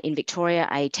Tasmania, in Victoria,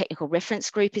 a technical reference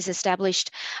group is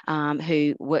established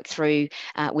who work through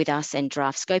with us and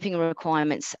draft scoping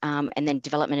requirements, and then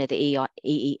development of the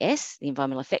EES, the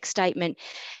environmental effects statement.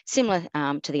 Similar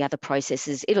to the other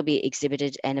processes, it'll be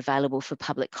exhibited and available for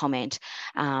public comment,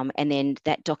 and then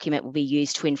that document will be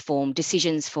used to inform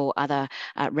decisions for other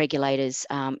regulators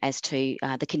as to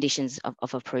the conditions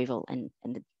of approval, and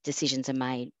the decisions are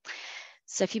made.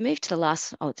 So if you move to the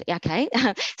last, okay.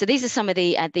 So these are some of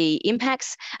the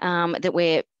impacts that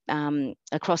we're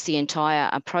across the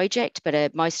entire project,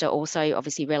 but most are also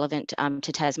obviously relevant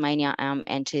to Tasmania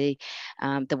and to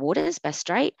the waters, Bass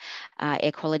Strait,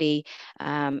 air quality,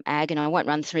 ag, and I won't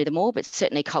run through them all, but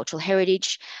certainly cultural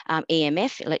heritage,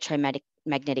 EMF,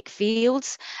 electromagnetic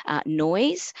fields,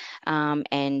 noise,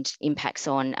 and impacts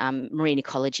on marine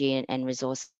ecology and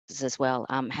resources as well,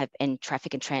 and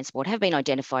traffic and transport have been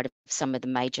identified as some of the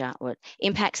major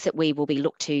impacts that we will be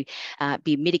looked to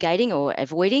be mitigating or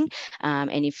avoiding,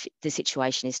 and if the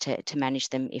situation is to manage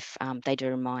them if they do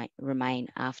remain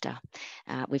after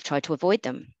we've tried to avoid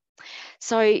them.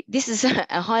 So this is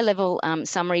a high-level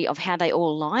summary of how they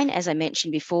all align. As I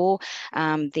mentioned before,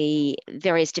 the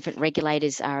various different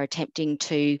regulators are attempting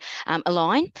to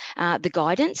align the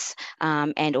guidance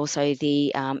and also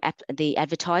the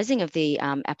advertising of the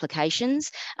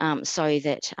applications so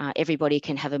that everybody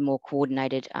can have a more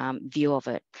coordinated view of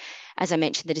it. As I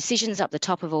mentioned, the decisions up the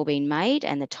top have all been made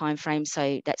and the timeframe,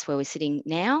 so that's where we're sitting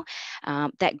now.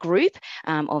 That group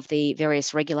of the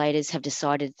various regulators have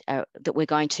decided that we're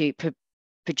going to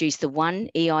produce the one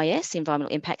EIS,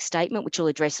 Environmental Impact Statement, which will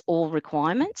address all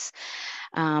requirements.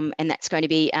 And that's going to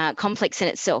be complex in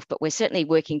itself, but we're certainly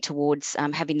working towards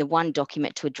having the one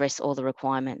document to address all the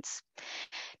requirements.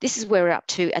 This is where we're up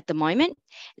to at the moment.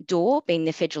 DOR being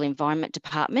the Federal Environment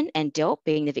Department and DELP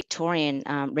being the Victorian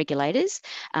regulators.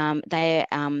 They're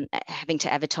having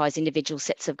to advertise individual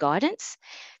sets of guidance.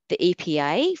 The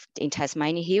EPA in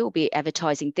Tasmania here will be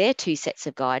advertising their two sets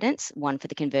of guidance, one for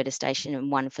the converter station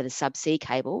and one for the subsea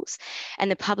cables.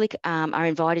 And the public are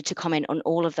invited to comment on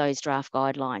all of those draft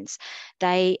guidelines.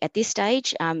 They, at this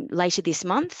stage, later this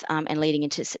month and leading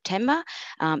into September,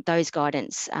 those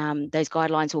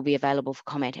guidelines will be available for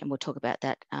comment, and we'll talk about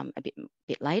that a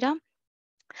bit later.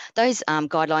 Those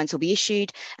guidelines will be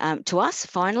issued to us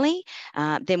finally.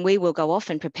 Then we will go off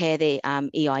and prepare the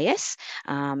EIS,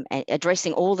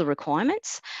 addressing all the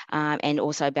requirements and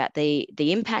also about the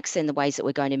impacts and the ways that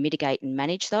we're going to mitigate and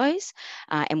manage those.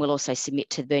 And we'll also submit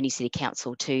to the Burnie City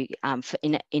Council to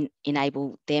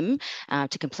enable them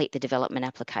to complete the development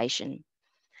application.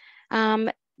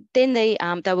 Then they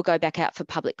will go back out for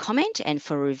public comment and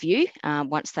for review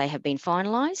once they have been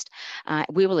finalised.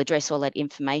 We will address all that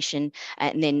information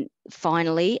and then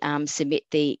finally submit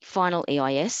the final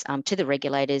EIS to the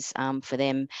regulators for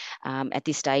them at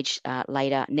this stage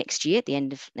later next year, at the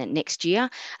end of next year,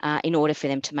 in order for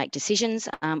them to make decisions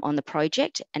on the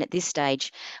project. And at this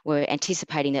stage, we're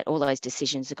anticipating that all those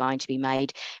decisions are going to be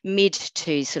made mid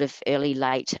to sort of early,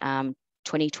 late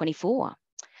 2024.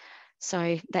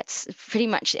 So that's pretty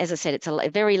much, as I said, it's a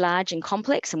very large and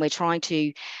complex, and we're trying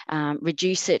to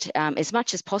reduce it as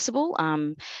much as possible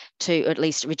to at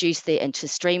least reduce and to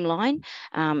streamline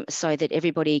so that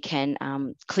everybody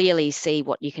can clearly see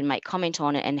what you can make comment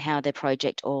on and how the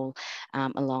project all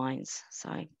aligns.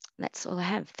 So that's all I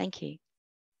have. Thank you.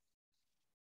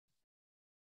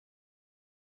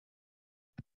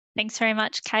 Thanks very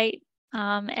much, Kate.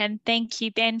 And thank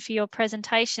you, Ben, for your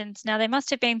presentations. Now, they must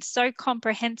have been so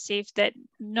comprehensive that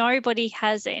nobody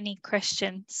has any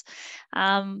questions.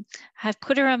 I've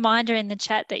put a reminder in the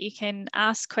chat that you can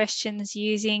ask questions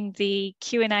using the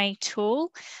Q&A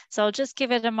tool. So I'll just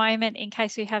give it a moment in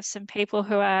case we have some people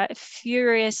who are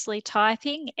furiously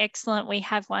typing. Excellent, we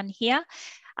have one here.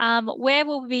 Where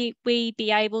will we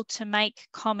be able to make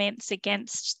comments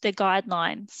against the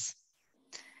guidelines?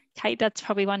 Kate, that's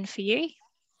probably one for you.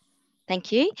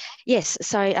 Thank you. Yes,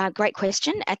 so great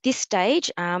question. At this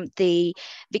stage, the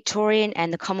Victorian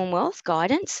and the Commonwealth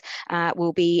guidance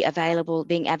will be available,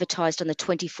 being advertised on the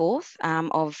 24th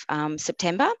of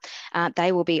September.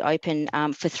 They will be open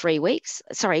for 3 weeks,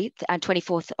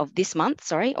 24th of this month,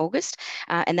 August,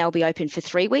 and they'll be open for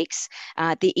 3 weeks.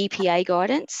 The EPA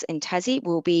guidance in Tassie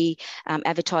will be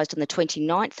advertised on the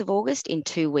 29th of August in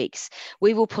 2 weeks.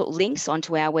 We will put links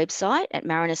onto our website at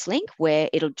Marinus Link where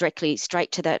it'll directly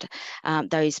straight to that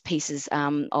those pieces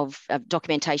of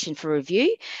documentation for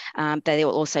review. They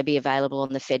will also be available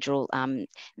on the federal,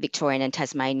 Victorian and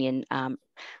Tasmanian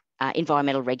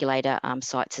environmental regulator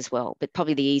sites as well. But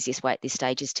probably the easiest way at this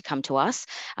stage is to come to us,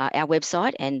 our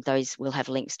website, and those will have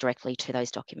links directly to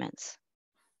those documents.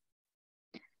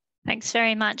 Thanks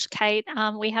very much, Kate.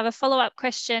 We have a follow-up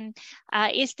question.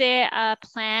 Is there a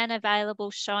plan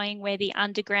available showing where the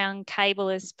underground cable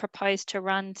is proposed to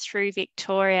run through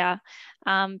Victoria?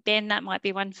 Ben, that might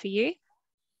be one for you.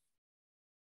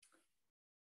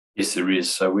 Yes, there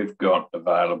is. So we've got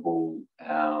available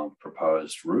our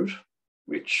proposed route,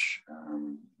 which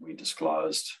we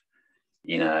disclosed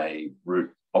in a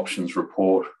route options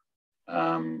report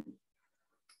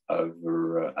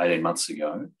over 18 months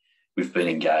ago. We've been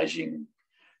engaging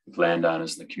with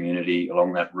landowners in the community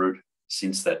along that route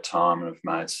since that time and have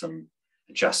made some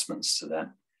adjustments to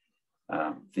that.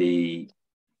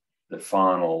 The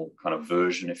final kind of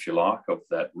version, if you like, of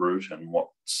that route and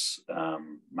what's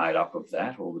made up of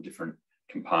that, all the different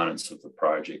components of the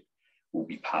project, will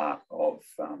be part of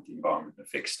the environment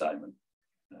effects statement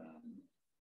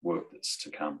work that's to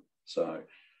come. So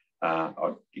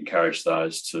I'd encourage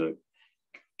those to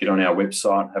get on our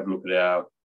website, have a look at our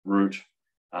route,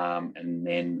 and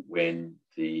then when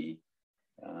the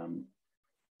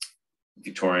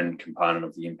Victorian component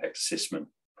of the impact assessment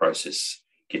process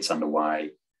gets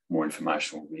underway, more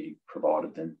information will be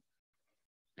provided then.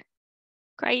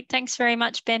 Great, thanks very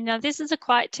much, Ben. Now, this is a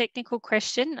quite technical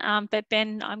question, but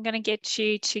Ben, I'm going to get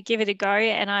you to give it a go.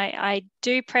 And I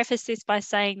do preface this by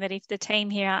saying that if the team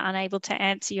here are unable to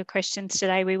answer your questions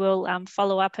today, we will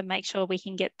follow up and make sure we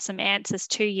can get some answers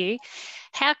to you.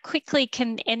 How quickly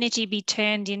can energy be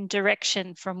turned in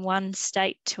direction from one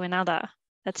state to another?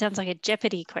 That sounds like a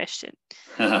Jeopardy question.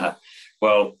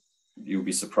 Well, you'll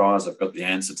be surprised I've got the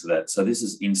answer to that. So this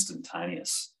is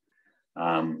instantaneous.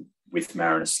 With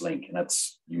Marinus Link, and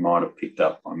that's, you might have picked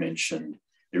up, I mentioned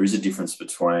there is a difference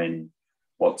between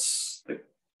what's the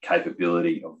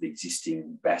capability of the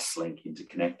existing Bass Link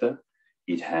interconnector.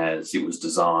 It was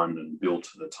designed and built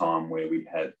at a time where we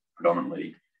had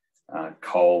predominantly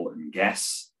coal and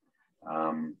gas,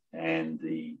 and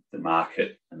the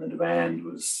market and the demand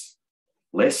was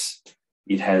less.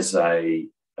 It has a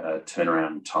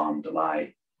turnaround time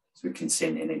delay, so it can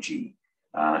send energy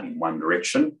in one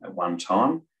direction at one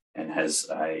time, and has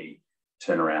a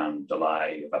turnaround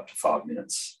delay of up to 5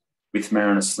 minutes. With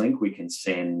Marinus Link, we can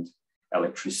send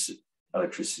electricity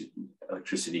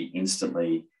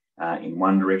instantly in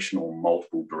one direction or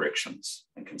multiple directions,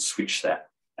 and can switch that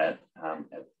at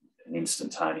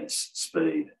instantaneous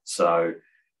speed. So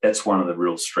that's one of the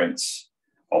real strengths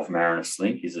of Marinus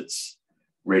Link, is it's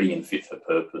ready and fit for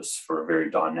purpose for a very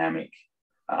dynamic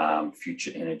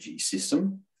future energy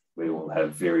system, where we'll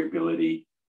have variability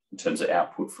in terms of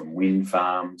output from wind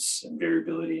farms and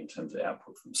variability in terms of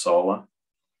output from solar.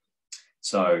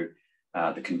 So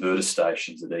the converter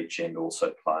stations at each end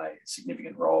also play a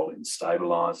significant role in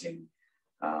stabilising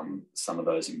some of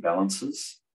those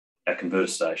imbalances. Our converter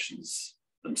stations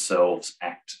themselves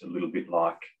act a little bit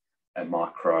like a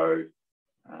micro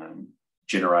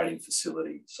generating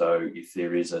facility. So if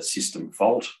there is a system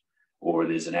fault or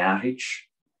there's an outage,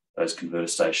 those converter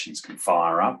stations can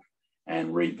fire up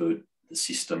and reboot the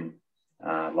system,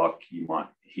 like you might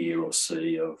hear or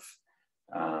see of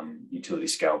utility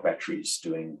scale batteries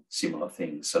doing similar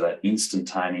things. So that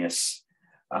instantaneous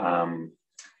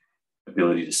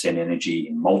ability to send energy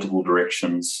in multiple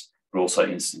directions, but also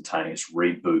instantaneous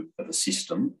reboot of a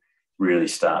system, really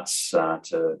starts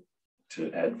to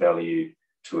add value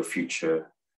to a future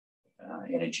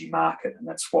energy market. And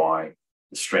that's why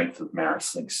the strength of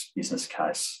Marinus Link's business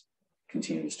case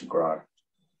continues to grow.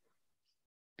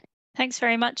 Thanks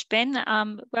very much, Ben.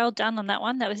 Well done on that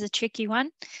one. That was a tricky one.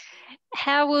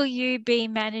 How will you be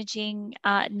managing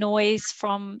noise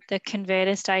from the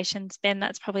converter stations, Ben?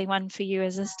 That's probably one for you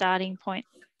as a starting point.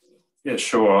 Yeah,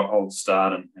 sure. I'll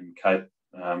start and Kate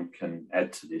can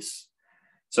add to this.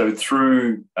 So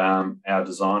through our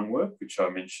design work, which I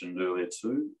mentioned earlier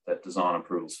too, that design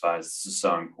approvals phase, this is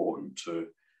so important to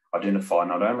identify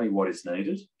not only what is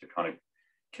needed to kind of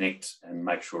connect and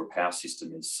make sure a power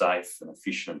system is safe and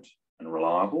efficient and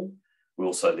reliable. We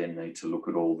also then need to look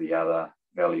at all the other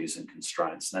values and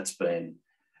constraints. And that's been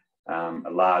a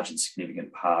large and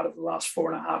significant part of the last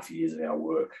 4.5 years of our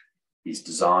work, is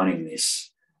designing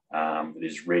this that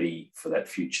is ready for that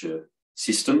future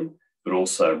system, but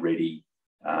also ready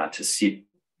to sit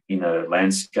in a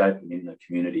landscape and in the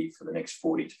community for the next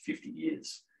 40 to 50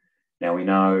 years. Now, we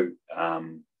know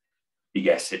big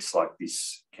assets like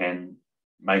this can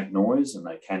make noise and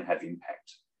they can have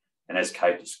impact. And as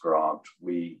Kate described,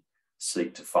 we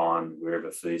seek to find, wherever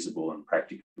feasible and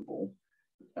practicable,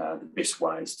 the best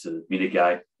ways to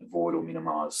mitigate, avoid or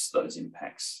minimise those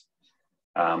impacts.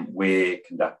 We're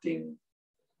conducting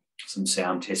some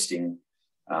sound testing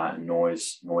and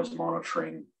noise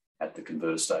monitoring at the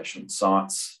converter station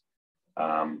sites.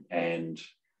 And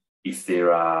if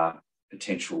there are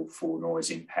potential for noise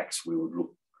impacts, we would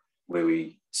look where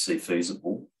we see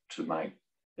feasible to make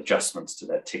adjustments to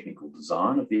that technical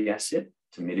design of the asset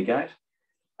to mitigate,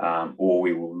 or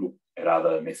we will look at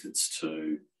other methods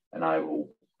to enable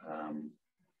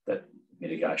that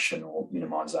mitigation or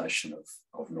minimisation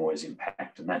of noise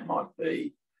impact. And that might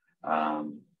be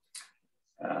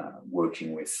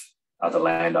working with other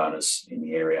landowners in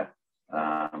the area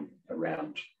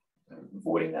around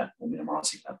avoiding that or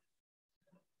minimising that.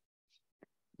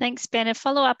 Thanks, Ben. A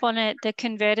follow-up on it, the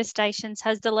converter stations,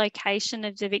 has the location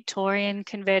of the Victorian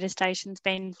converter stations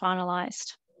been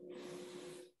finalised?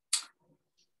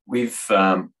 We've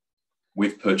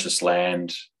purchased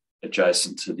land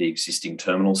adjacent to the existing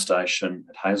terminal station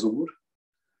at Hazelwood,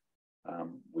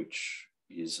 which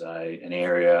is an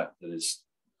area that is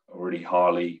already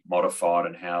highly modified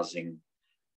and housing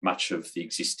much of the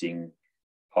existing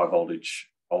high voltage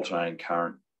alternating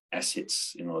current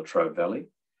assets in the Latrobe Valley.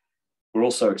 We're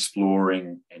also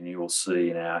exploring, and you will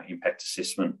see in our impact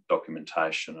assessment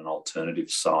documentation, an alternative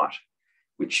site,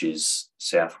 which is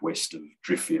southwest of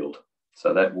Driffield.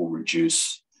 So that will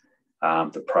reduce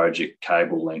the project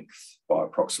cable length by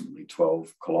approximately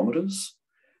 12 kilometres,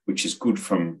 which is good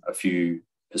from a few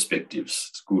perspectives.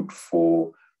 It's good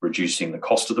for reducing the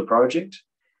cost of the project.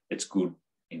 It's good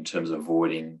in terms of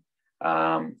avoiding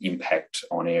impact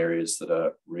on areas that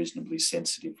are reasonably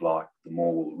sensitive, like the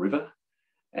Morwell River,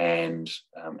 and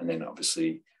then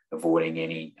obviously avoiding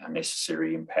any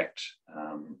unnecessary impact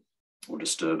or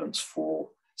disturbance for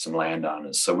some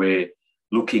landowners. So we're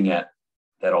looking at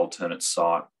that alternate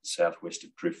site southwest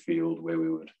of Driffield, where we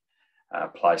would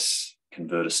place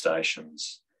converter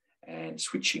stations and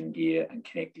switching gear and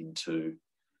connect into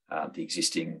the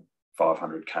existing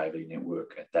 500 kV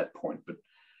network at that point. But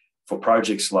for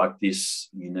projects like this,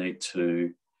 you need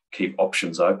to keep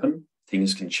options open.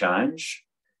 Things can change.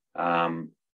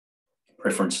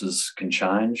 Preferences can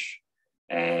change,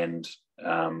 and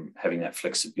having that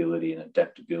flexibility and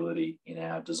adaptability in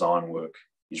our design work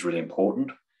is really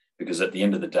important, because at the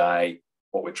end of the day,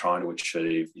 what we're trying to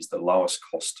achieve is the lowest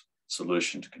cost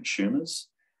solution to consumers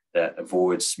that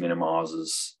avoids,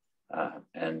 minimises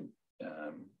and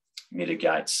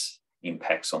mitigates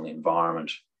impacts on the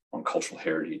environment, on cultural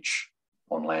heritage,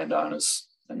 on landowners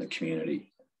and the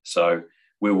community. So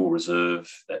we will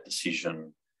reserve that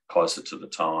decision closer to the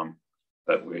time,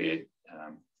 but we're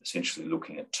essentially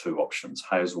looking at two options,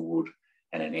 Hazelwood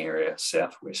and an area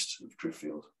southwest of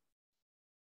Driffield.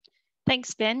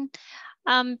 Thanks, Ben.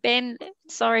 Ben,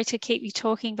 sorry to keep you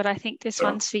talking, but I think this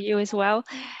one's for you as well.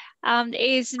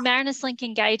 Is Marinus Link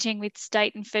engaging with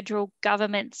state and federal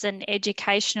governments and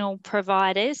educational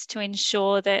providers to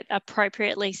ensure that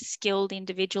appropriately skilled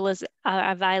individuals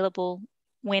are available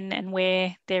when and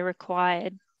where they're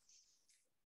required?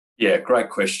 Yeah, great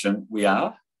question. We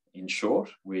are, in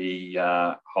short. We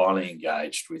are highly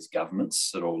engaged with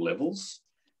governments at all levels,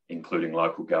 including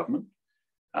local government.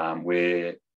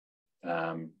 We're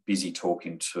busy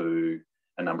talking to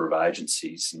a number of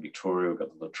agencies in Victoria. We've got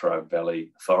the Latrobe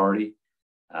Valley Authority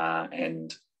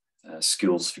and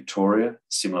Skills Victoria,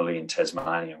 similarly in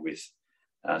Tasmania with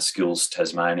Skills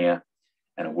Tasmania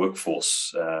and a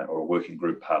workforce or a working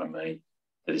group, pardon me,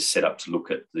 that is set up to look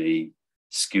at the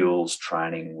skills,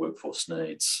 training, workforce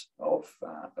needs of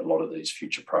a lot of these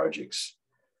future projects.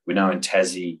 We know in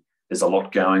Tassie there's a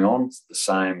lot going on. It's the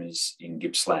same as in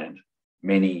Gippsland.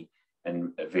 Many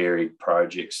and varied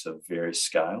projects of various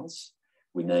scales.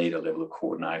 We need a level of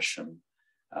coordination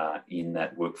in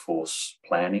that workforce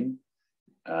planning.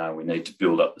 We need to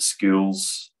build up the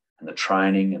skills and the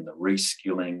training and the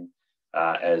reskilling.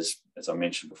 As I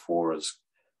mentioned before, as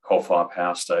coal-fired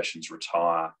power stations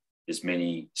retire, there's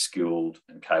many skilled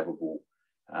and capable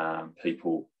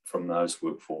people from those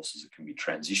workforces that can be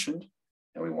transitioned,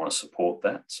 and we want to support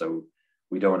that. So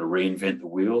we don't want to reinvent the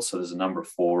wheel. So there's a number of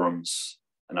forums,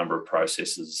 a number of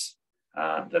processes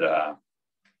that are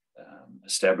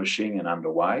establishing and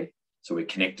underway. So we're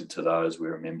connected to those,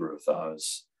 we're a member of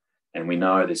those, and we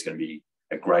know there's going to be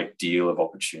a great deal of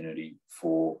opportunity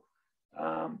for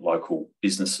local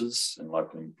businesses and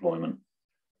local employment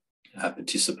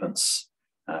participants,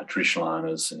 traditional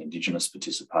owners and Indigenous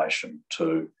participation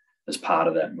too, as part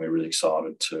of that. And we're really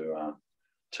excited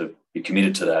to be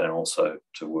committed to that and also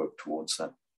to work towards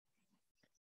that.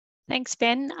 Thanks,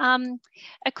 Ben.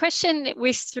 A question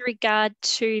with regard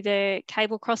to the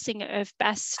cable crossing of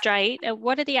Bass Strait.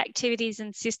 What are the activities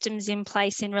and systems in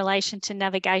place in relation to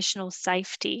navigational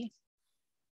safety?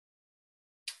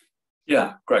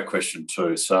 Yeah, great question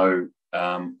too. So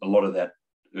a lot of that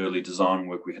early design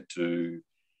work, we had to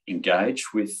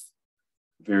engage with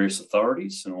various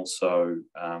authorities and also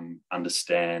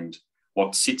understand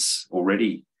what sits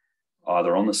already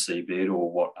either on the seabed or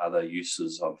what other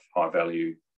uses of high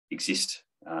value exist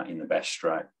in the Bass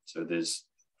Strait. So there's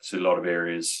a lot of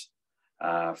areas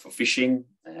for fishing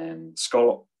and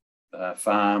scallop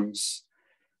farms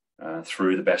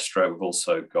through the Bass Strait. We've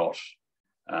also got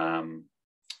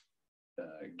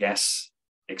gas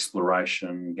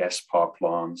exploration, gas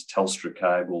pipelines, Telstra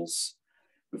cables.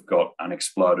 We've got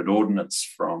unexploded ordnance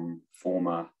from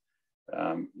former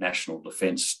national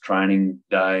defence training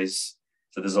days.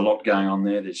 So there's a lot going on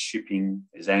there. There's shipping,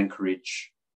 there's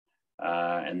anchorage,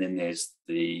 and then there's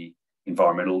the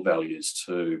environmental values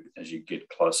too, as you get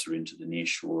closer into the near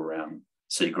shore around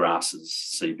seagrasses,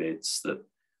 seabeds that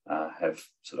have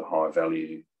sort of high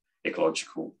value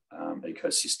ecological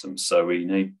ecosystems. So we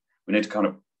need to kind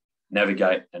of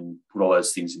navigate and put all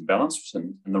those things in balance.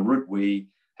 And the route we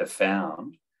have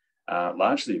found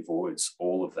largely avoids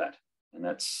all of that. And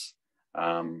that's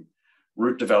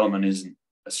route development isn't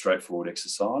a straightforward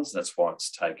exercise. That's why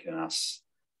it's taken us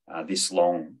this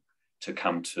long to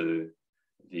come to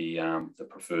the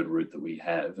preferred route that we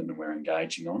have and we're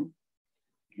engaging on.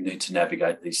 You need to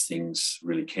navigate these things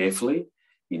really carefully.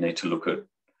 You need to look at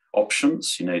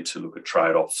options. You need to look at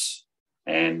trade-offs.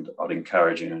 And I'd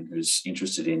encourage anyone who's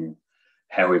interested in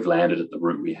how we've landed at the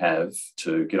route we have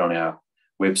to get on our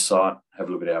website, have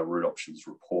a look at our route options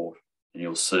report, and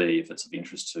you'll see if it's of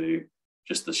interest to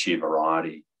just the sheer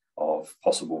variety of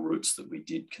possible routes that we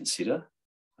did consider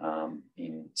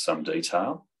in some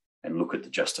detail, and look at the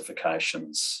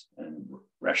justifications and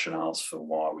rationales for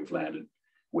why we've landed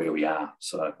where we are.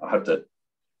 So I hope that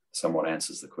somewhat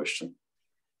answers the question.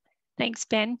 Thanks,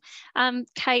 Ben.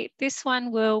 Kate, this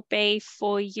one will be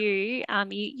for you.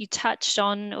 You touched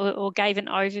on or gave an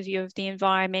overview of the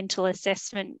environmental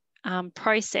assessment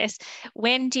process.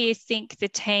 When do you think the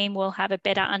team will have a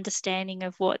better understanding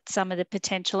of what some of the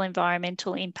potential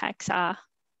environmental impacts are?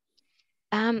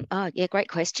 Oh, yeah, great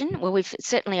question. Well, we've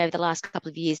certainly over the last couple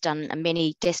of years done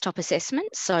many desktop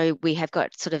assessments. So we have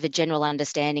got sort of a general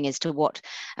understanding as to what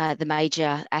the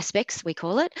major aspects, we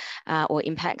call it, or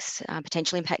impacts,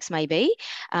 potential impacts may be.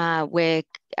 We're,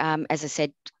 as I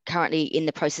said, currently in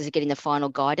the process of getting the final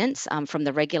guidance from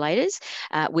the regulators,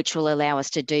 which will allow us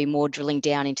to do more drilling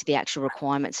down into the actual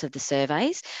requirements of the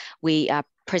surveys. We are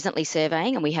presently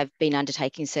surveying, and we have been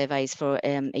undertaking surveys for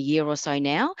a year or so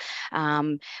now.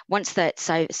 Once that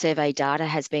survey data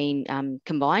has been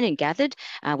combined and gathered,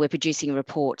 we're producing a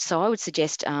report. So I would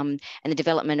suggest in the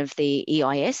development of the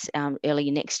EIS early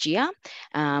next year,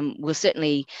 we'll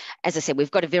certainly, as I said,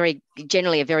 we've got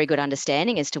generally a very good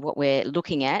understanding as to what we're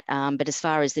looking at, but as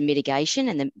far as the mitigation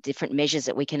and the different measures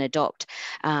that we can adopt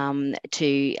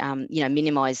to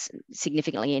minimise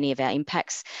significantly any of our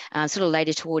impacts, sort of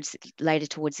later towards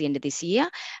the end of this year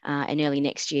and early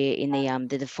next year in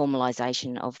the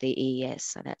formalisation of the EES.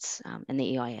 So that's and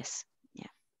the EIS. Yeah,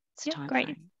 it's yep, time great.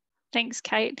 frame. Thanks,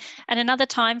 Kate. And another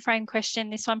time frame question,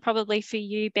 this one probably for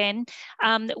you, Ben.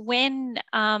 When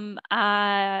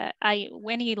are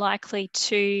you likely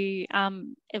to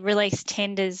release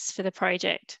tenders for the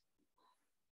project?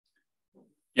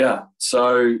 Yeah,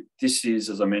 so this is,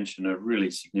 as I mentioned, a really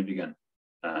significant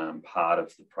part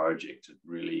of the project. It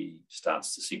really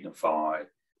starts to signify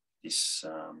this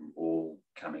all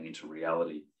coming into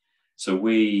reality. So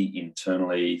we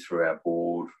internally, through our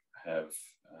board, have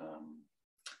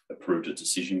approved a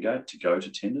decision to go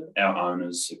to tender. Our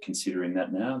owners are considering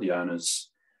that now, the owners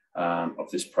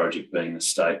of this project being the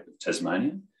state of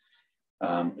Tasmania.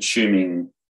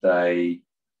 Assuming they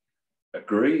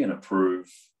agree and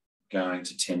approve going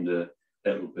to tender,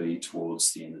 that will be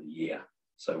towards the end of the year.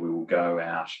 So we will go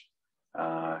out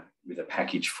with a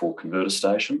package for converter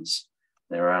stations.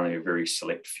 There are only a very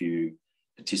select few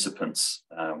participants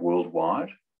worldwide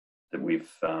that we've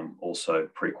also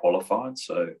pre-qualified.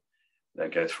 So they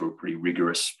go through a pretty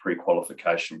rigorous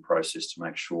pre-qualification process to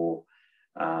make sure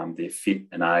they're fit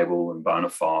and able and bona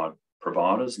fide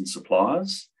providers and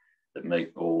suppliers that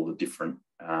meet all the different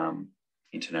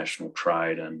international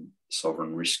trade and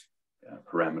sovereign risk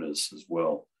parameters as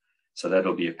well. So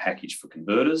that'll be a package for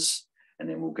converters, and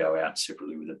then we'll go out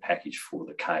separately with a package for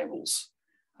the cables.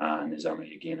 And there's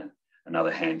only, again,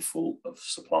 another handful of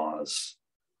suppliers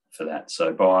for that.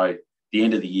 So by the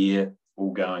end of the year,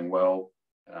 all going well,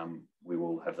 we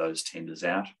will have those tenders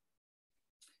out.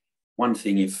 One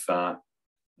thing, if the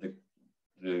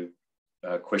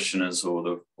questioners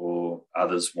or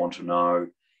others want to know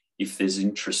if there's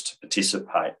interest to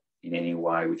participate in any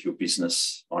way with your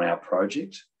business on our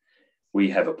project,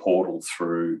 we have a portal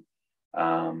through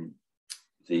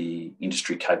the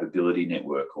Industry Capability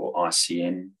Network, or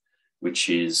ICN, which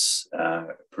is a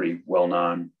pretty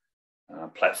well-known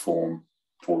platform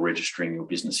for registering your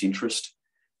business interest.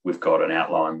 We've got an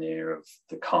outline there of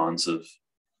the kinds of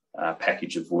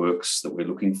package of works that we're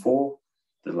looking for,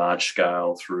 the large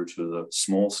scale through to the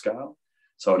small scale.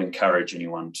 So I'd encourage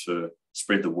anyone to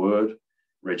spread the word,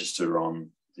 register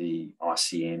on the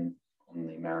ICN, on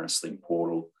the Marinus Link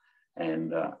portal,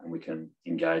 and we can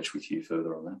engage with you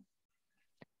further on that.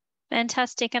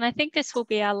 Fantastic. And I think this will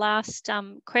be our last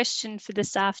question for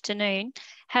this afternoon.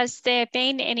 Has there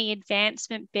been any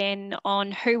advancement, Ben,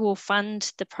 on who will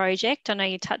fund the project? I know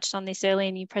you touched on this earlier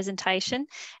in your presentation.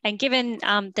 And given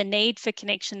the need for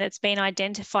connection that's been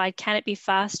identified, can it be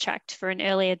fast-tracked for an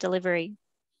earlier delivery?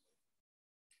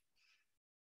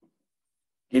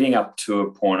 Getting up to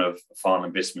a point of final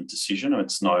investment decision,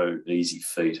 it's no easy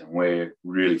feat, and we're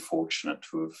really fortunate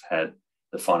to have had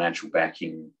the financial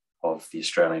backing of the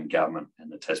Australian government and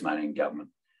the Tasmanian government.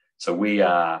 So we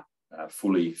are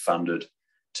fully funded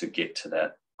to get to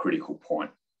that critical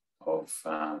point of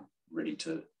ready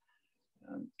to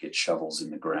get shovels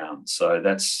in the ground. So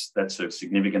that's a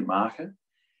significant marker.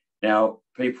 Now,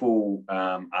 people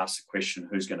ask the question,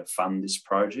 who's going to fund this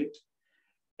project?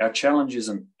 Our challenge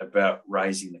isn't about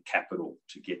raising the capital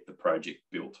to get the project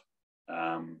built.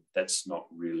 That's not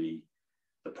really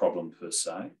the problem per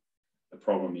se. The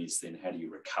problem is then how do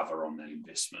you recover on that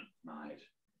investment made?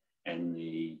 And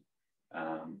the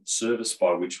service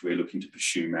by which we're looking to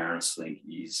pursue Marinus Link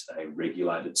is a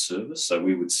regulated service. So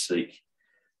we would seek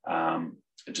a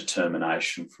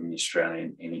determination from the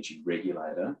Australian Energy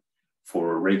Regulator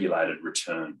for a regulated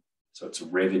return. So it's a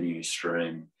revenue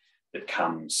stream that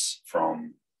comes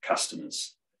from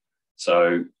customers.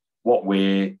 So what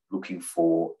we're looking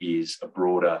for is a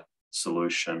broader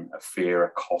solution, a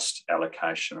fairer cost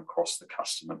allocation across the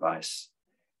customer base,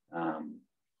 not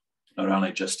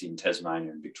only just in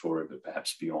Tasmania and Victoria, but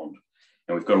perhaps beyond.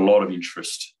 And we've got a lot of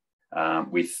interest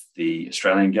with the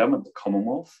Australian government, the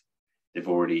Commonwealth. They've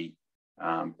already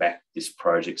backed this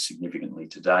project significantly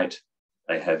to date.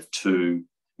 They have 2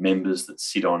 members that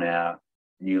sit on our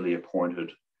newly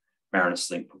appointed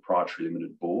Marinus Link Proprietary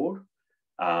Limited Board.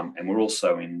 And we're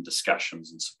also in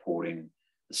discussions and supporting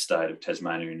the state of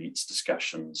Tasmania in its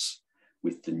discussions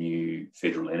with the new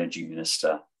Federal Energy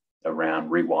Minister around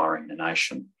Rewiring the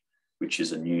Nation, which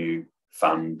is a new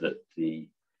fund that the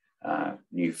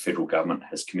new federal government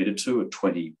has committed to, a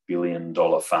 $20 billion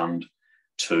fund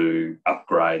to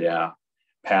upgrade our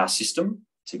power system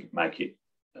to make it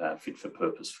fit for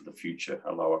purpose for the future,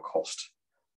 a lower cost,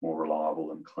 more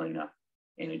reliable and cleaner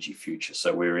energy future.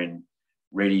 So we're in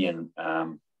ready and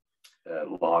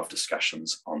live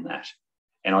discussions on that.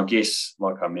 And I guess,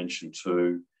 like I mentioned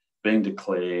too, being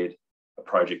declared a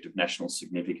project of national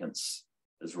significance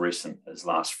as recent as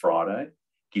last Friday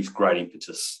gives great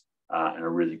impetus and a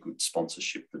really good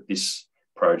sponsorship that this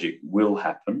project will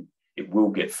happen. It will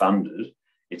get funded.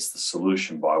 It's the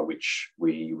solution by which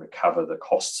we recover the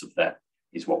costs of that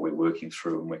is what we're working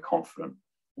through, and we're confident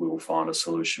we will find a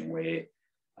solution where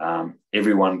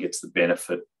everyone gets the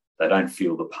benefit. They don't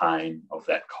feel the pain of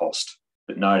that cost.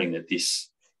 But noting that this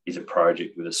is a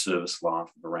project with a service life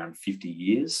of around 50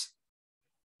 years.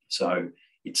 So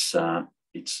it's a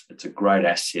great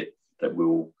asset that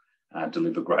will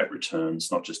deliver great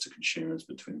returns, not just to consumers,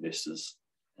 but to investors.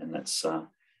 And that's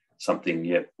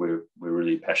something, we're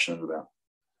really passionate about.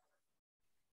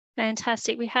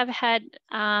 Fantastic. We have had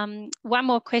one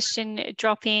more question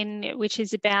drop in, which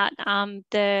is about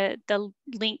the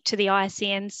link to the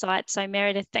ICN site. So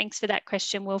Meredith, thanks for that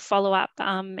question. We'll follow up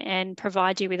and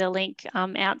provide you with a link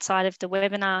outside of the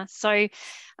webinar. So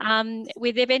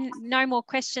with there been no more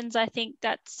questions, I think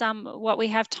that's what we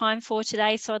have time for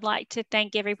today. So I'd like to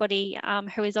thank everybody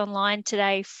who is online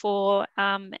today for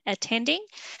attending.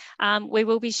 We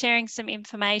will be sharing some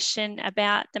information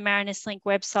about the Marinus Link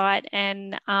website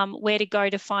and where to go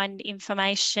to find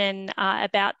information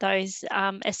about those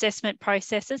assessment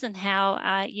processes and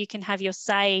how you can have your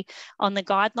say on the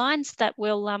guidelines that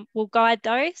will guide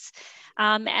those.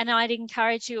 And I'd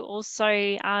encourage you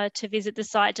also to visit the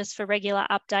site just for regular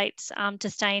updates to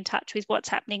stay in touch with what's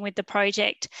happening with the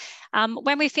project.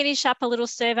 When we finish up, a little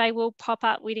survey will pop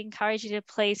up. We'd encourage you to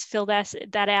please fill that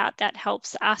out. That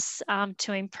helps us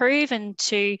to improve and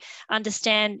to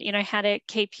understand, how to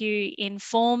keep you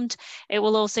informed. It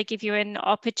will also give you an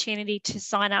opportunity to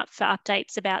sign up for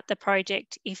updates about the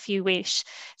project if you wish.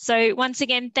 So once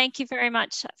again, thank you very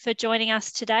much for joining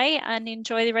us today and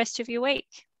enjoy the rest of your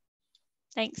week.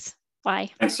 Thanks.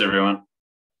 Bye. Thanks, everyone.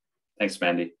 Thanks,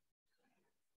 Mandy.